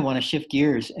right now I want to shift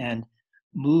gears and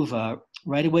move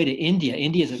right away to India.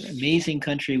 India is an amazing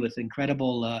country with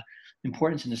incredible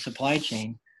importance in the supply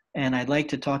chain. And I'd like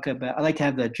to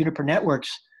have the Juniper Networks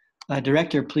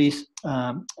director please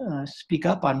speak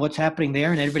up on what's happening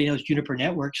there. And everybody knows Juniper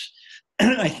Networks,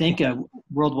 I think, a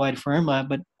worldwide firm,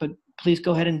 but please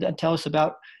go ahead and tell us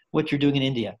about what you're doing in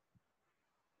India.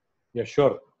 Yeah,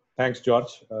 sure. Thanks,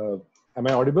 George. Am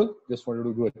I audible? Just wanted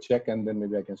to do a check and then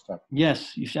maybe I can start.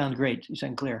 Yes, you sound great. You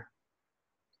sound clear.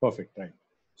 Perfect, right.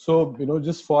 So,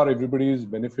 just for everybody's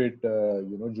benefit,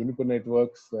 Juniper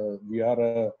Networks, we are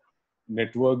a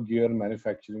network gear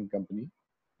manufacturing company.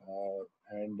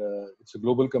 And it's a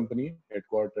global company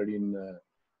headquartered in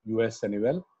US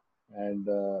Sunnyvale. And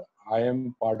I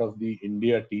am part of the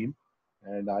India team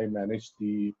and I manage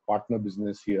the partner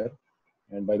business here.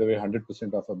 And by the way,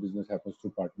 100% of our business happens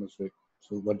through partners.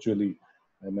 So virtually,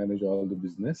 I manage all the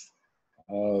business.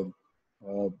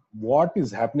 What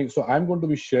is happening? So I'm going to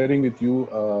be sharing with you,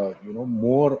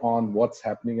 more on what's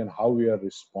happening and how we are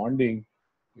responding,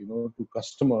 to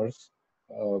customers,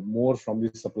 more from the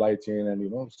supply chain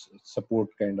and support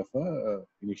kind of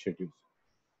initiatives.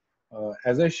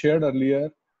 As I shared earlier,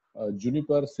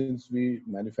 Juniper, since we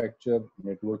manufacture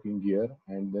networking gear,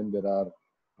 and then there are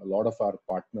a lot of our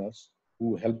partners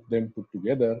who help them put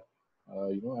together,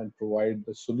 and provide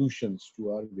the solutions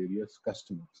to our various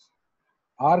customers.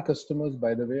 Our customers,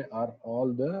 by the way, are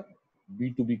all the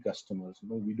B2B customers.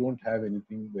 We don't have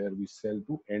anything where we sell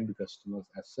to end customers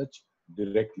as such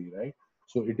directly, right?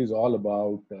 So it is all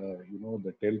about,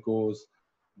 the telcos,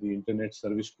 the internet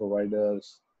service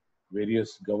providers,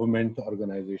 various government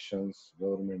organizations,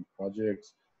 government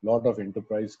projects, lot of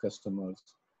enterprise customers,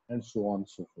 and so on and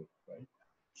so forth, right?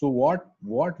 So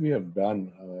what we have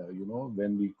done,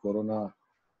 when the Corona,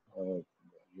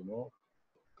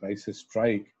 crisis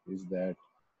strike is that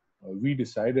we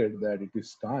decided that it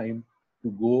is time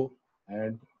to go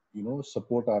and,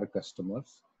 support our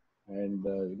customers and,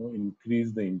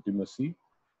 increase the intimacy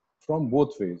from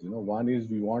both ways. One is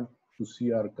we want to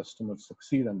see our customers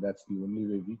succeed, and that's the only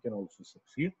way we can also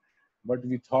succeed. But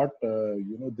we thought,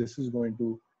 this is going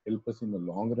to help us in the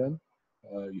long run,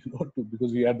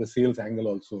 because we had the sales angle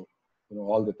also,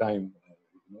 all the time,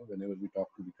 whenever we talk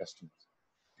to the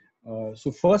customers.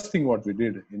 So first thing what we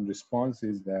did in response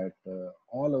is that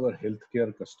all our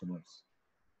healthcare customers,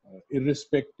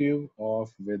 irrespective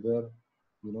of whether,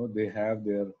 they have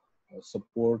their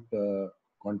support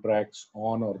contracts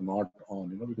on or not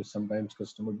on, because sometimes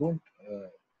customers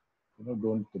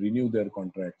don't renew their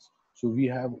contracts. So we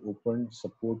have opened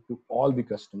support to all the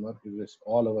customers,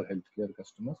 all our healthcare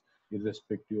customers,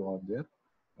 irrespective of their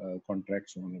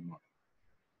contracts on or not.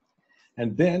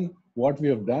 And then what we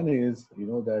have done is,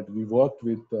 that we worked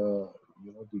with, the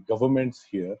governments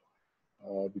here,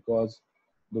 because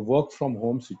the work from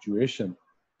home situation,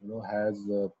 has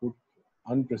put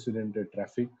unprecedented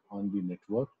traffic on the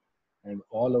network, and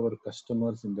all our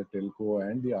customers in the telco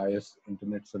and the IS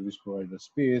internet service provider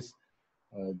space,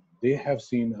 they have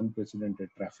seen unprecedented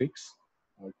traffics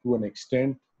to an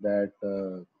extent that,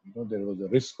 there was a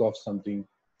risk of something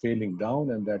failing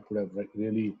down, and that could have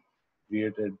really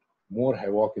created more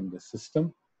havoc in the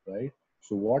system, right?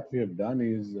 So what we have done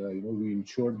is, we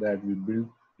ensured that we build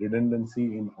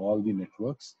redundancy in all the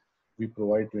networks. We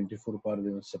provide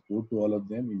 24/7 support to all of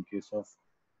them in case of,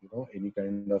 any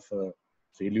kind of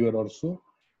failure also.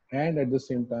 And at the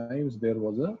same time, there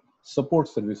was a support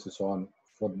services on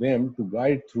for them to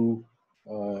guide through,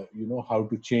 how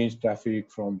to change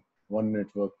traffic from one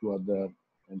network to other,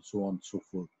 and so on and so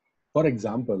forth. For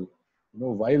example,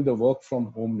 while the work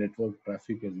from home network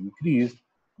traffic has increased,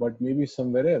 but maybe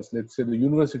somewhere else, let's say the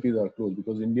universities are closed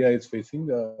because India is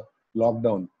facing a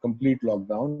lockdown, complete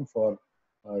lockdown for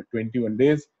 21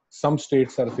 days. Some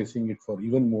states are facing it for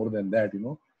even more than that,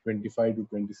 25 to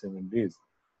 27 days.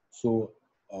 So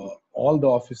all the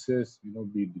offices,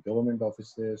 be it the government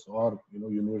offices or,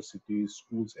 universities,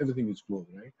 schools, everything is closed,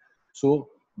 right? So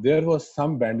there was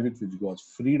some bandwidth which was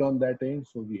freed on that end.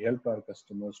 So we helped our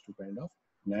customers to kind of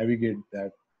navigate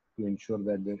that to ensure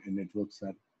that their networks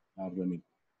are running.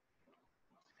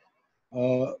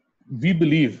 We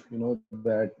believe,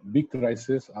 that big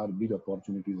crises are big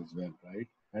opportunities as well, right?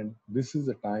 And this is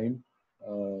a time,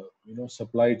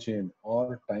 supply chain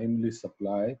or timely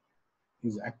supply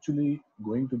is actually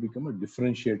going to become a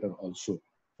differentiator also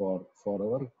for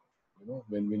our,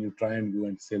 when you try and go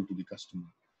and sell to the customer.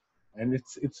 And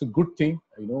it's a good thing,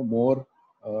 more,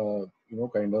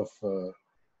 kind of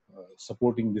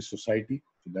supporting the society.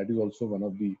 So that is also one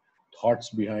of the thoughts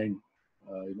behind,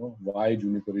 why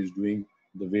Juniper is doing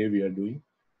the way we are doing.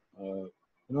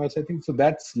 As I think, so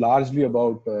that's largely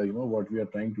about, what we are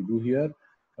trying to do here.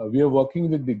 We are working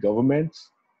with the governments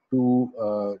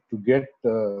to get,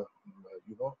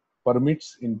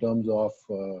 permits in terms of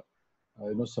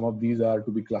some of these are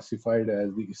to be classified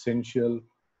as the essential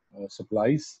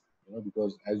supplies,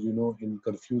 because as you know, in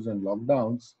curfews and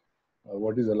lockdowns,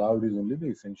 what is allowed is only the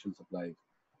essential supplies.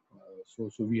 So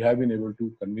we have been able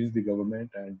to convince the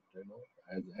government, and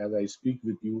as I speak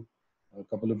with you, a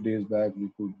couple of days back we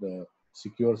could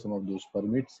secure some of those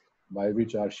permits by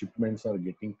which our shipments are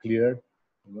getting cleared.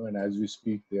 And as we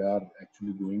speak, they are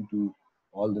actually going to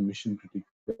all the mission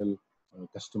critical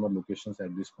customer locations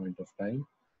at this point of time.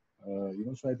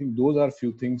 So I think those are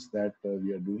few things that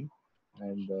we are doing.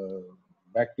 And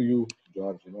back to you,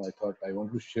 George. I thought I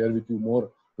want to share with you more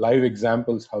live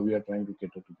examples how we are trying to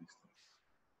cater to these things.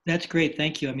 That's great.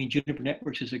 Thank you. I mean, Juniper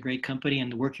Networks is a great company,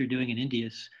 and the work you're doing in India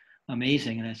is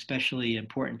amazing, and especially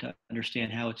important to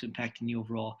understand how it's impacting the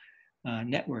overall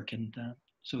network. And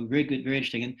so very good, very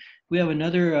interesting. And we have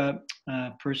another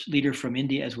leader from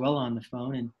India as well on the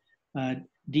phone. And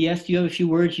DS, do you have a few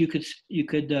words you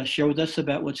could share with us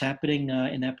about what's happening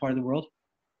in that part of the world?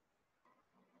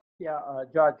 Yeah,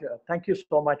 George, thank you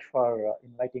so much for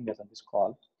inviting us on this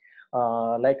call.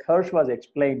 Like Harsh was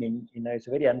explaining, it's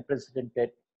very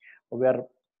unprecedented. We are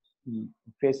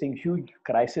facing huge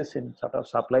crisis in sort of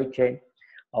supply chain.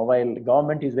 While the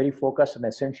government is very focused on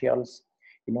essentials,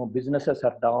 businesses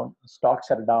are down,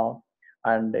 stocks are down,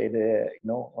 and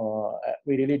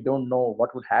we really don't know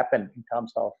what would happen in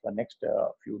terms of the next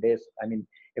few days. I mean,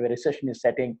 if a recession is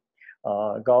setting,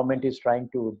 government is trying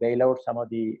to bail out some of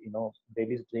the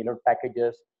release bailout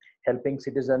packages, helping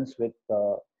citizens with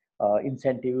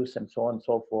incentives and so on and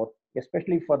so forth,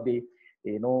 especially for the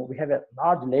we have a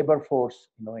large labor force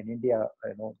in India,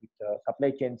 with supply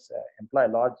chains employ a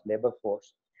large labor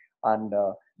force, and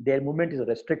their movement is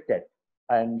restricted.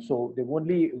 And so the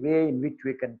only way in which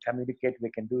we can communicate, we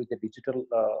can do is the digital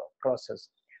process.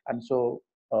 And so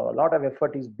a lot of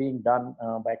effort is being done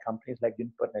by companies like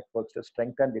Juniper Networks to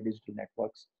strengthen the digital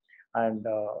networks. And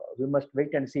we must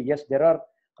wait and see. Yes, there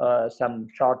are some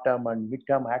short-term and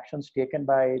mid-term actions taken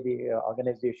by the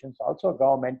organizations, also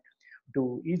government,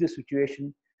 to ease the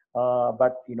situation.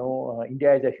 But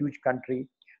India is a huge country,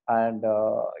 and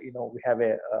we have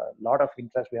a lot of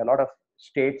interest. We have a lot of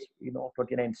states,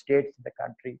 29 states in the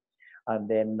country, and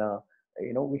then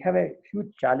we have a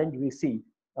huge challenge we see,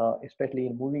 especially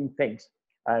in moving things.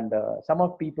 And some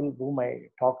of people whom I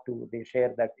talk to, they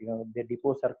share that their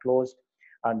depots are closed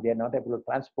and they are not able to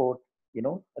transport.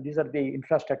 These are the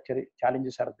infrastructure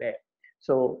challenges are there.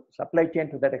 So supply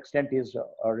chain to that extent is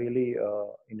really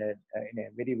in a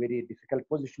very, very difficult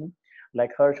position.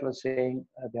 Like Harsh was saying,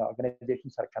 the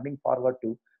organizations are coming forward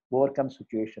to overcome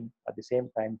situation, at the same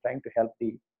time trying to help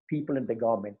the people in the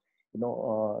government.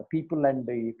 People and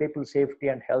the people safety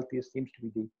and health seems to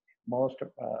be the most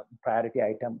priority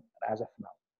item as of now.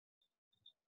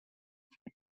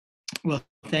 Well,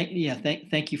 thank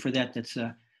you for that. That's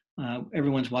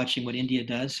everyone's watching what India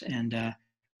does, and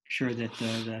sure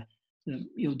that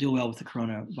you'll do well with the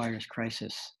coronavirus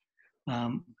crisis.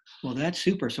 Well, that's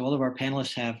super. So all of our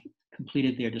panelists have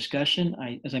completed their discussion.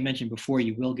 As I mentioned before,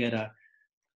 you will get a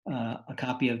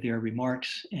copy of their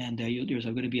remarks, and there's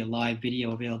going to be a live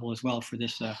video available as well for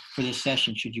this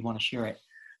session, should you want to share it.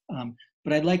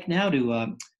 But I'd like now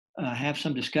to have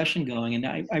some discussion going, and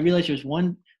I realize there's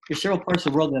several parts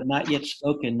of the world that have not yet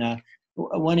spoken.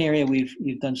 One area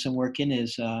we've done some work in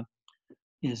is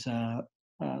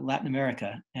Latin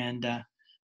America, and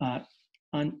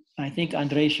I think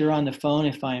Andres, you're on the phone,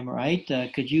 if I'm right.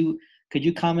 Could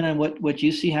you comment on what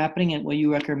you see happening and what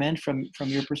you recommend from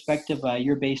your perspective?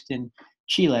 You're based in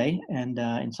Chile and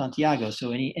in Santiago,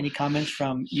 so any comments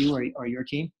from you or your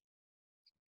team?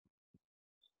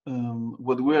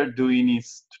 What we are doing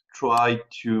is to try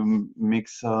to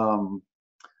mix, to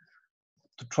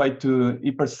try to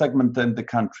hyper-segment the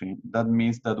country. That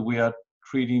means that we are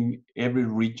treating every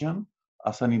region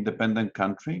as an independent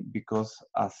country, because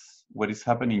as what is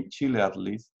happening in Chile, at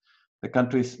least, the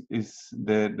country is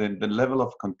the level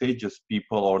of contagious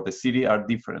people or the city are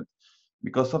different.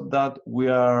 Because of that,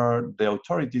 the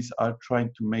authorities are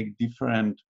trying to make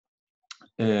different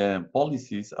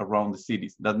policies around the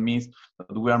cities. That means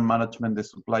that we are managing the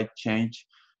supply chain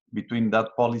between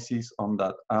that policies on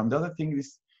that. And the other thing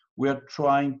is we are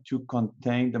trying to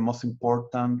contain the most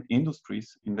important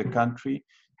industries in the country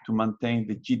to maintain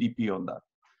the GDP on that.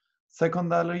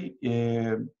 Secondly,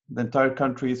 the entire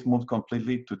country is moved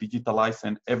completely to digitalize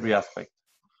in every aspect,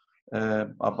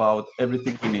 about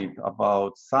everything we need,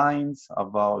 about science,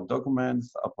 about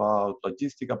documents, about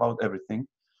logistics, about everything.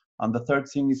 And the third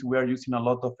thing is we are using a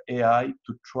lot of AI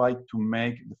to try to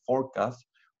make the forecast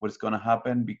what's going to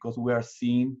happen, because we are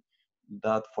seeing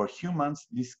that for humans,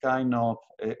 this kind of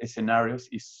scenarios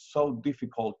is so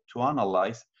difficult to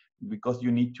analyze because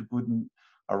you need to put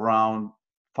around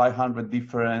 500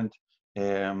 different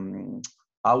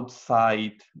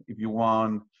outside, if you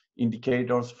want,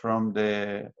 indicators from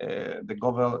the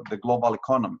global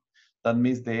economy. That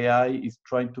means the AI is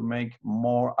trying to make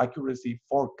more accuracy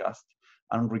forecast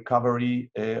and recovery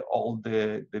all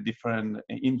the different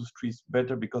industries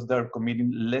better because they're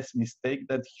committing less mistake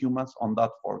than humans on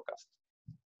that forecast.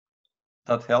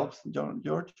 That helps,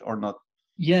 George, or not?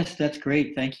 Yes, that's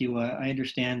great. Thank you. I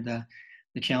understand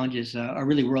the challenges are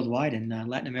really worldwide, and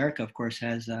Latin America, of course,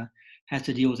 has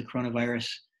to deal with the coronavirus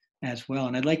as well.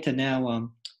 And I'd like to now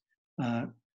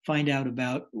find out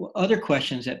about other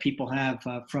questions that people have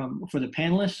for the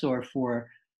panelists or for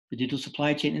the Digital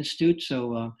Supply Chain Institute.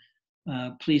 So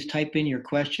please type in your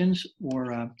questions,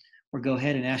 or go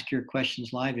ahead and ask your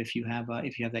questions live if you have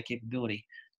that capability.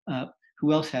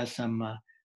 Who else has some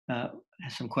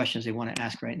questions they want to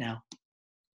ask right now?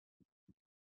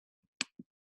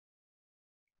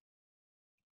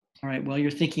 All right, while you're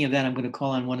thinking of that, I'm going to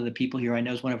call on one of the people here I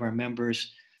know is one of our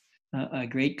members, a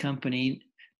great company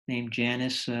named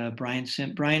Janus, Brian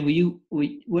Simp. Brian,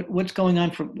 what's going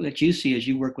on that you see as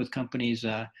you work with companies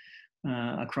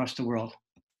across the world?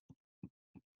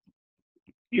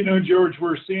 You know, George,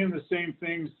 we're seeing the same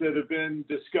things that have been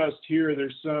discussed here.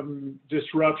 There's some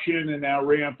disruption and now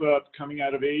ramp up coming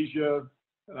out of Asia.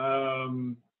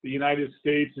 The United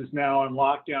States is now on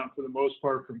lockdown for the most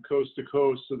part from coast to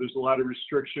coast, so there's a lot of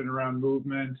restriction around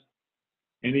movement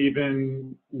and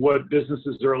even what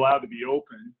businesses are allowed to be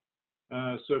open.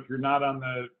 So if you're not on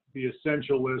the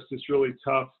essential list, it's really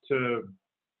tough to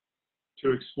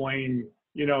explain,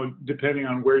 you know, depending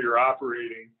on where you're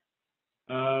operating.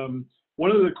 One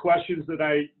of the questions that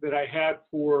I had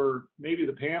for maybe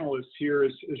the panelists here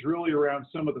is really around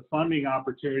some of the funding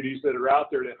opportunities that are out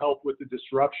there to help with the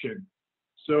disruption.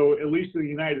 So at least in the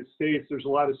United States, there's a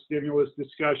lot of stimulus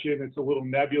discussion. It's a little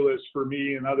nebulous for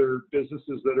me and other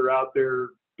businesses that are out there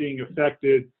being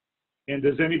affected. And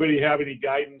does anybody have any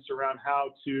guidance around how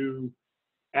to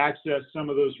access some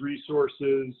of those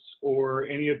resources or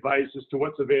any advice as to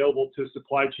what's available to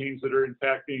supply chains that are in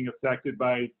fact being affected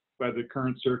by the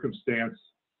current circumstance?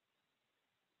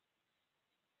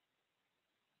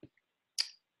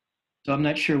 So I'm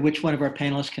not sure which one of our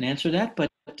panelists can answer that, but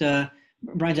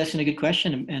Brian's asking a good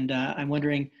question, and I'm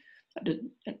wondering,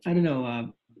 I don't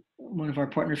know, one of our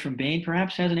partners from Bain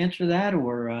perhaps has an answer to that,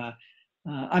 or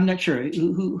I'm not sure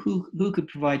who could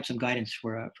provide some guidance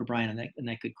for Brian on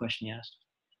that good question he asked.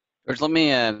 George, let me.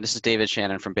 This is David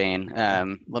Shannon from Bain.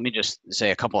 Let me just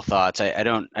say a couple of thoughts. I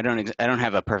don't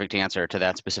have a perfect answer to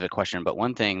that specific question, but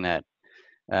one thing that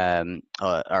a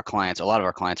lot of our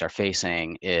clients are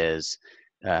facing is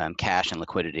cash and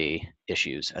liquidity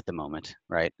issues at the moment,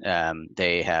 right?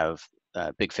 They have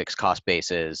big fixed cost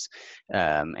bases,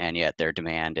 and yet their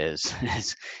demand is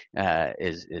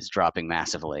dropping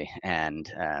massively.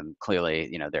 And clearly,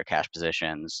 you know, their cash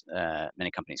positions,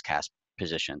 many companies' cash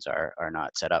positions are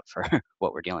not set up for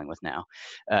what we're dealing with now.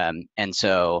 And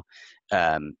so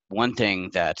one thing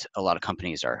that a lot of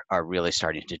companies are really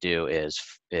starting to do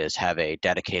is have a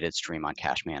dedicated stream on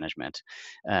cash management,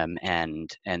 and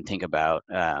think about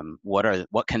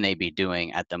what can they be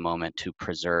doing at the moment to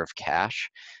preserve cash,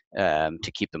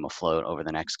 to keep them afloat over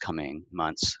the next coming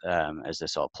months as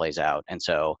this all plays out. And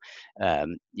so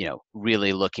you know,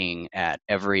 really looking at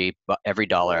every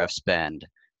dollar of spend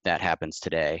that happens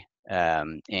today,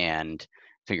 and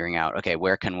figuring out, okay,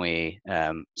 where can we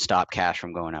stop cash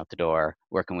from going out the door?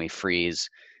 Where can we freeze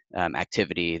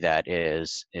activity that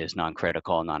is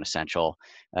non-critical, non-essential?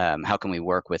 How can we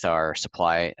work with our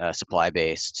supply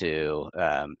base to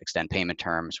extend payment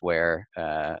terms where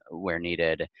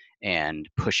needed, and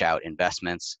push out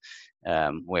investments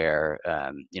where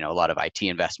you know, a lot of IT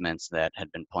investments that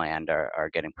had been planned are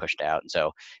getting pushed out. And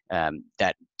so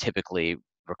that typically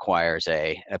requires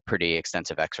a pretty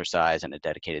extensive exercise and a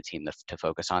dedicated team to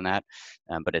focus on that.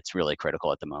 But it's really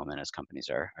critical at the moment as companies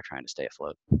are trying to stay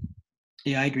afloat.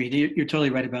 Yeah, I agree. You're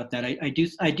totally right about that. I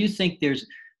do think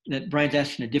that Brian's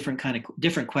asking a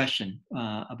different question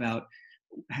about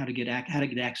how to get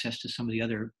access to some of the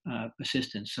other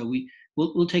assistance. So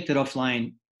we'll take that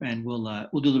offline, and we'll do a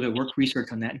little bit of work research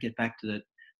on that and get back to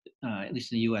at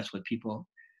least in the U.S. what people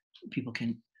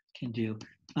can do.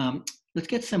 Let's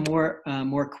get some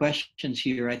more questions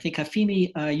here. I think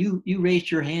Hafimi, you raised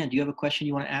your hand. Do you have a question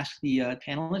you want to ask the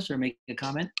panelists or make a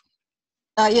comment?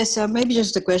 Yes, maybe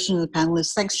just a question to the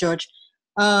panelists. Thanks, George.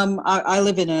 I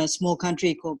live in a small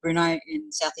country called Brunei in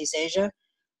Southeast Asia,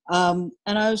 and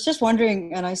I was just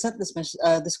wondering, and I sent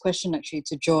this question actually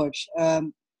to George.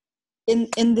 In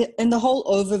the whole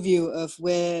overview of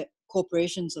where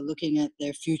corporations are looking at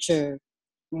their future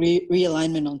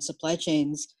realignment on supply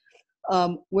chains.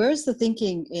 Where's the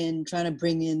thinking in trying to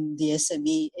bring in the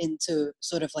SME into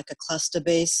sort of like a cluster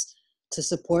base to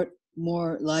support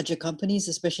more larger companies,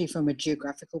 especially from a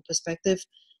geographical perspective?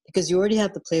 Because you already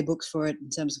have the playbooks for it in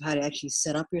terms of how to actually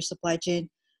set up your supply chain.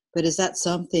 But is that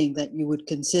something that you would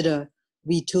consider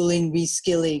retooling,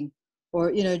 reskilling,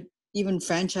 or even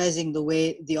franchising the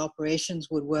way the operations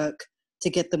would work to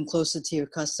get them closer to your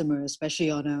customer, especially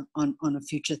on a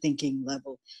future thinking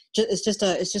level? It's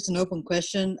just an open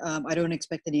question. I don't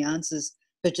expect any answers,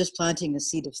 but just planting a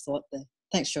seed of thought there.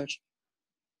 Thanks, George.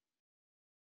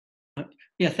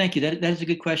 Yeah, thank you. That is a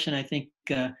good question. I think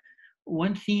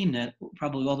one theme that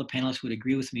probably all the panelists would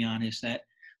agree with me on is that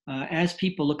as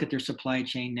people look at their supply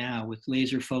chain now with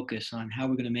laser focus on how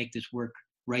we're going to make this work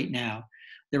right now,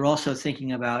 they're also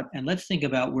thinking about, and let's think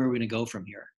about where we're going to go from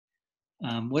here.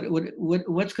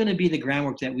 What's going to be the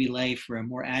groundwork that we lay for a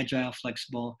more agile,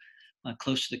 flexible,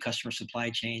 close to the customer supply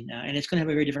chain? And it's going to have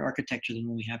a very different architecture than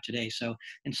what we have today. So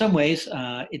in some ways,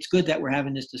 it's good that we're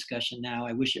having this discussion now.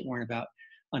 I wish it weren't about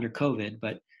under COVID,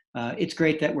 but it's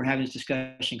great that we're having this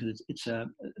discussion because it's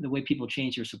the way people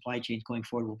change their supply chains going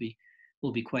forward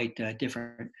will be quite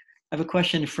different. I have a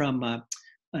question from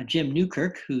Jim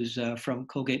Newkirk, who's from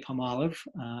Colgate-Palmolive,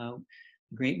 a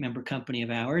great member company of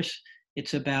ours.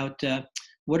 It's about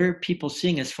what are people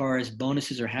seeing as far as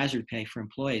bonuses or hazard pay for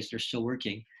employees they're still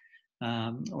working,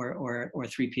 or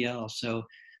 3PL. So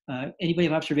anybody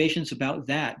have observations about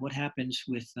that? What happens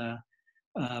with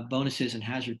bonuses and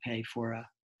hazard pay for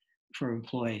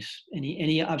employees?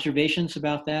 Any observations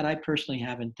about that? I personally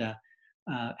haven't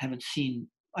seen.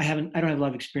 I don't have a lot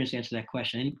of experience to answer that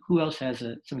question. And who else has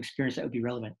some experience that would be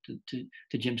relevant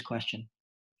to Jim's question?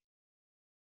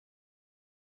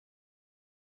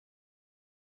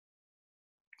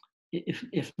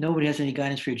 If nobody has any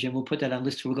guidance for you, Jim, we'll put that on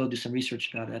list. We'll go do some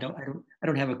research about it. I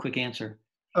don't have a quick answer.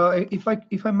 If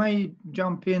I might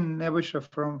jump in, Nevisha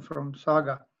from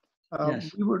SAGA.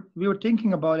 Yes. We were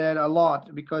thinking about that a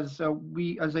lot because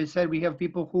as I said, we have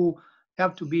people who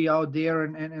have to be out there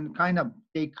and kind of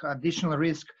take additional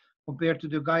risk compared to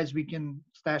the guys we can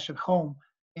stash at home.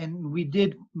 And we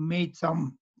did make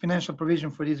some financial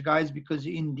provision for these guys because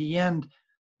in the end,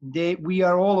 we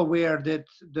are all aware that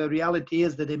the reality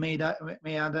is that they may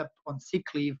end up on sick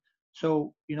leave.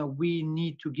 So, we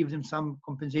need to give them some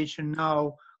compensation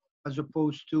now as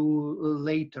opposed to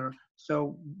later.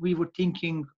 So we were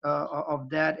thinking of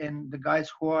that, and the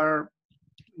guys who are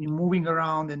moving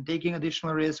around and taking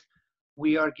additional risk,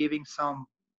 we are giving some,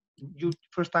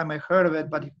 first time I heard of it,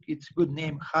 but it's a good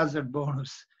name, hazard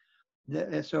bonus.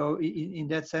 So in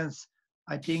that sense,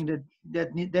 I think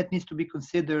that needs to be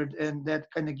considered, and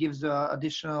that kind of gives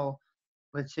additional,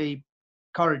 let's say,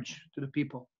 courage to the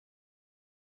people.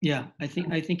 Yeah, I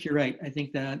think you're right. I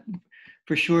think that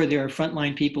for sure there are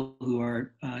frontline people who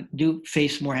do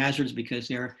face more hazards because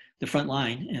they're the front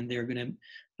line, and they're going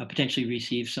to potentially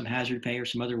receive some hazard pay or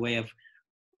some other way of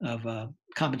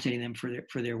compensating them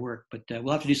for their work. But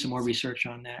we'll have to do some more research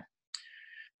on that.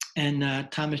 And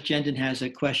Thomas Jenden has a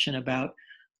question about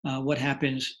what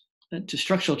happens to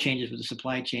structural changes with the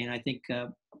supply chain. I think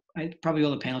probably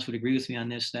all the panelists would agree with me on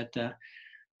this, that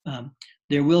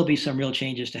there will be some real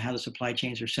changes to how the supply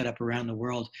chains are set up around the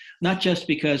world, not just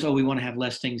because, we want to have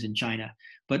less things in China,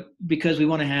 but because we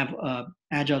want to have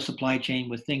agile supply chain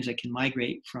with things that can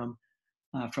migrate from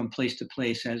place to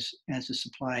place as the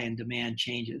supply and demand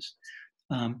changes.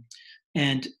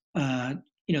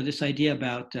 This idea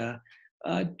about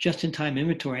just-in-time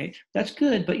inventory, that's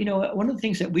good, but one of the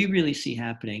things that we really see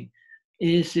happening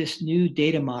is this new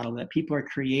data model that people are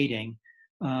creating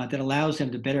that allows them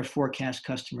to better forecast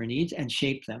customer needs and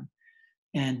shape them,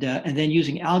 and then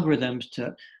using algorithms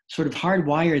to sort of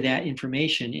hardwire that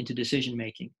information into decision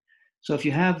making. So if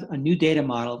you have a new data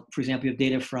model, for example, you have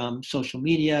data from social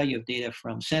media, you have data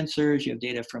from sensors, you have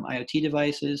data from IoT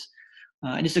devices,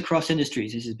 and it's across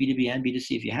industries. This is B2B and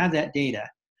B2C. If you have that data,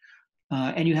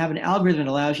 and you have an algorithm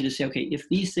that allows you to say, okay, if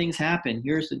these things happen,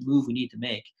 here's the move we need to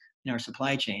make in our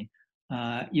supply chain.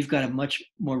 You've got a much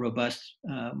more robust,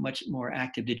 much more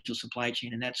active digital supply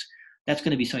chain, and that's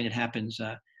going to be something that happens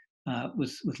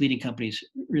with leading companies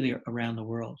really around the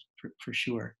world for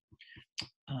sure.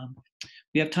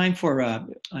 We have time for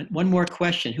one more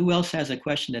question. Who else has a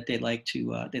question that they'd like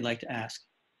to ask?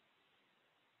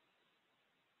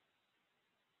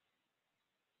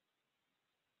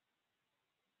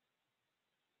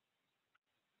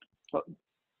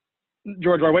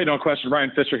 George, while waiting on a question,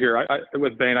 Ryan Fisher here.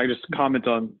 With Bain, I just comment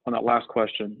on that last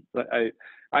question.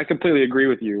 I completely agree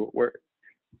with you. Where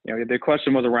the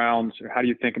question was around how do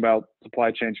you think about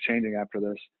supply chains changing after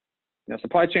this?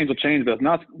 supply chains will change, but it's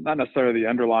not necessarily the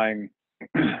underlying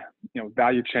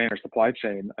value chain or supply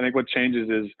chain. I think what changes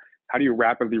is how do you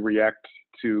rapidly react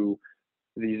to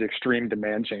these extreme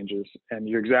demand changes. And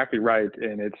you're exactly right,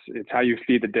 and it's how you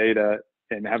feed the data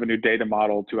and have a new data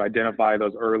model to identify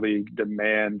those early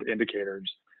demand indicators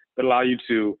that allow you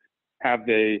to have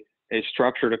a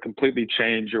structure to completely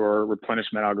change your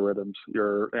replenishment algorithms,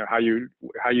 how you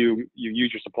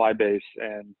use your supply base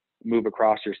and move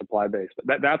across your supply base.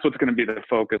 That's what's going to be the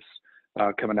focus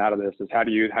coming out of this, is how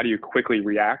do you quickly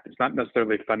react. It's not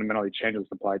necessarily fundamentally changing the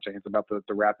supply chain, it's about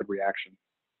the rapid reaction.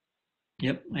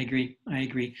 Yep, I agree.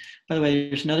 By the way,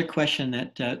 there's another question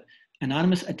that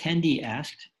anonymous attendee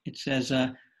asked. It says,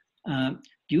 do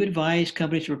you advise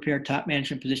companies to prepare top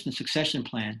management position succession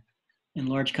plan in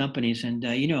large companies? And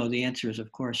the answer is,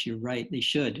 of course, you're right. They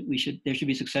should. There should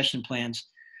be succession plans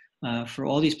for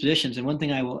all these positions. And one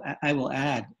thing I will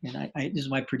add, and this is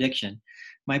my prediction.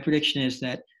 My prediction is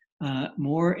that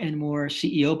more and more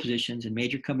CEO positions in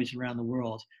major companies around the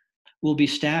world will be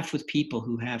staffed with people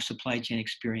who have supply chain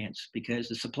experience, because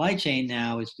the supply chain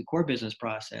now is the core business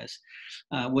process.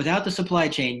 Without the supply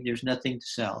chain, there's nothing to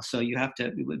sell. So you have to,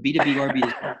 B2B or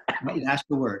B2C, it has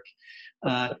to work.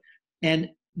 And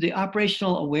the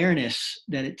operational awareness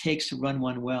that it takes to run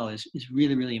one well is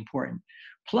really, really important.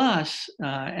 Plus,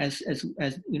 as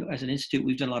an institute,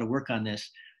 we've done a lot of work on this,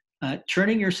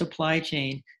 turning your supply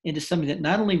chain into something that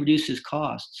not only reduces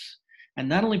costs and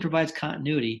not only provides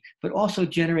continuity, but also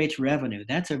generates revenue.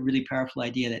 That's a really powerful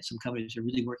idea that some companies are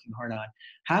really working hard on.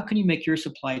 How can you make your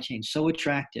supply chain so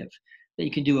attractive that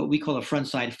you can do what we call a front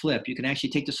side flip? You can actually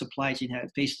take the supply chain, have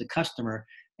it face the customer,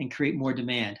 and create more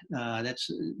demand. That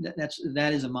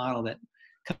is a model that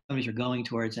companies are going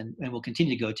towards and will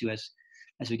continue to go to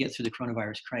as we get through the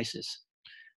coronavirus crisis.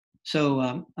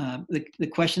 So the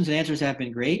questions and answers have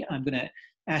been great. I'm going to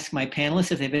ask my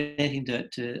panelists if they have anything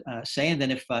to say, and then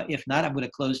if not, I'm going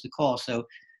to close the call. So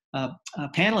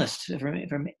panelists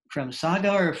from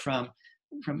SAGA or from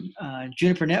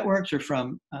Juniper Networks or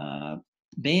from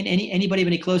Bain, anybody have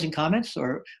any closing comments,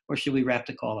 or should we wrap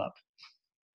the call up?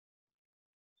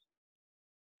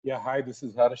 Yeah, hi, this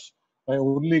is Harsh. My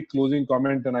only closing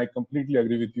comment, and I completely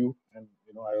agree with you, and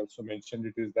I also mentioned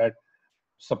it, is that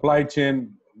supply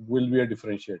chain will be a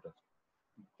differentiator.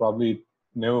 Probably it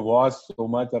never was so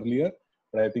much earlier,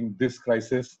 but I think this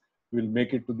crisis will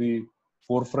make it to the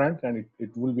forefront, and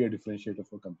it will be a differentiator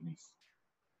for companies.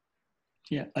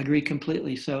 Yeah, agree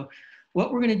completely. So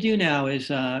what we're going to do now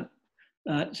is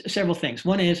several things.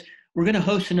 One is we're going to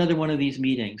host another one of these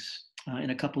meetings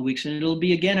in a couple of weeks, and it'll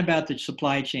be again about the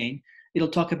supply chain. It'll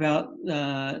talk about,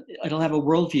 it'll have a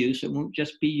worldview, so it won't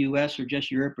just be US or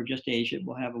just Europe or just Asia. It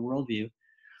will have a worldview.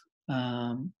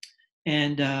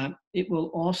 And it will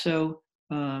also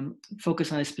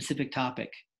focus on a specific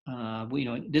topic.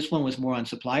 This one was more on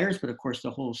suppliers, but of course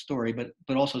the whole story, but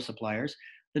also suppliers.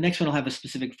 The next one will have a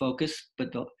specific focus,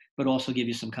 but also give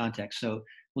you some context. So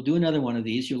we'll do another one of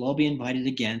these. You'll all be invited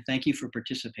again. Thank you for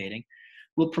participating.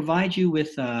 We'll provide you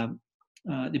with the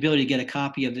ability to get a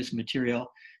copy of this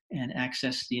material and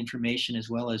access the information, as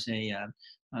well as a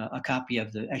copy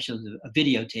of a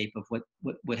videotape of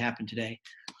what happened today.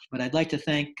 But I'd like to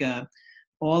thank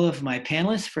all of my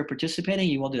panelists for participating.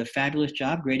 You all did a fabulous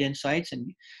job, great insights,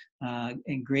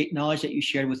 and great knowledge that you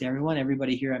shared with everyone.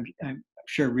 Everybody here, I'm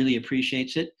sure, really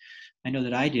appreciates it. I know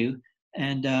that I do.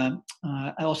 And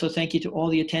I also thank you to all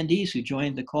the attendees who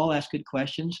joined the call, asked good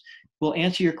questions. We'll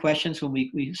answer your questions when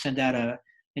we send out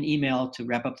an email to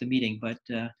wrap up the meeting. But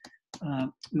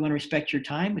we want to respect your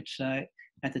time. It's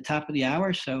at the top of the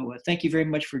hour. So thank you very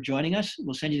much for joining us.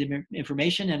 We'll send you the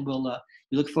information, and we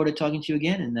look forward to talking to you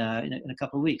again in a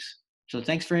couple of weeks. So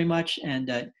thanks very much,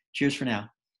 and cheers for now.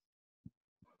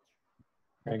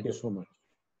 Thank you so much.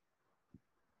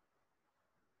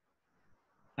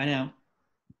 Bye now.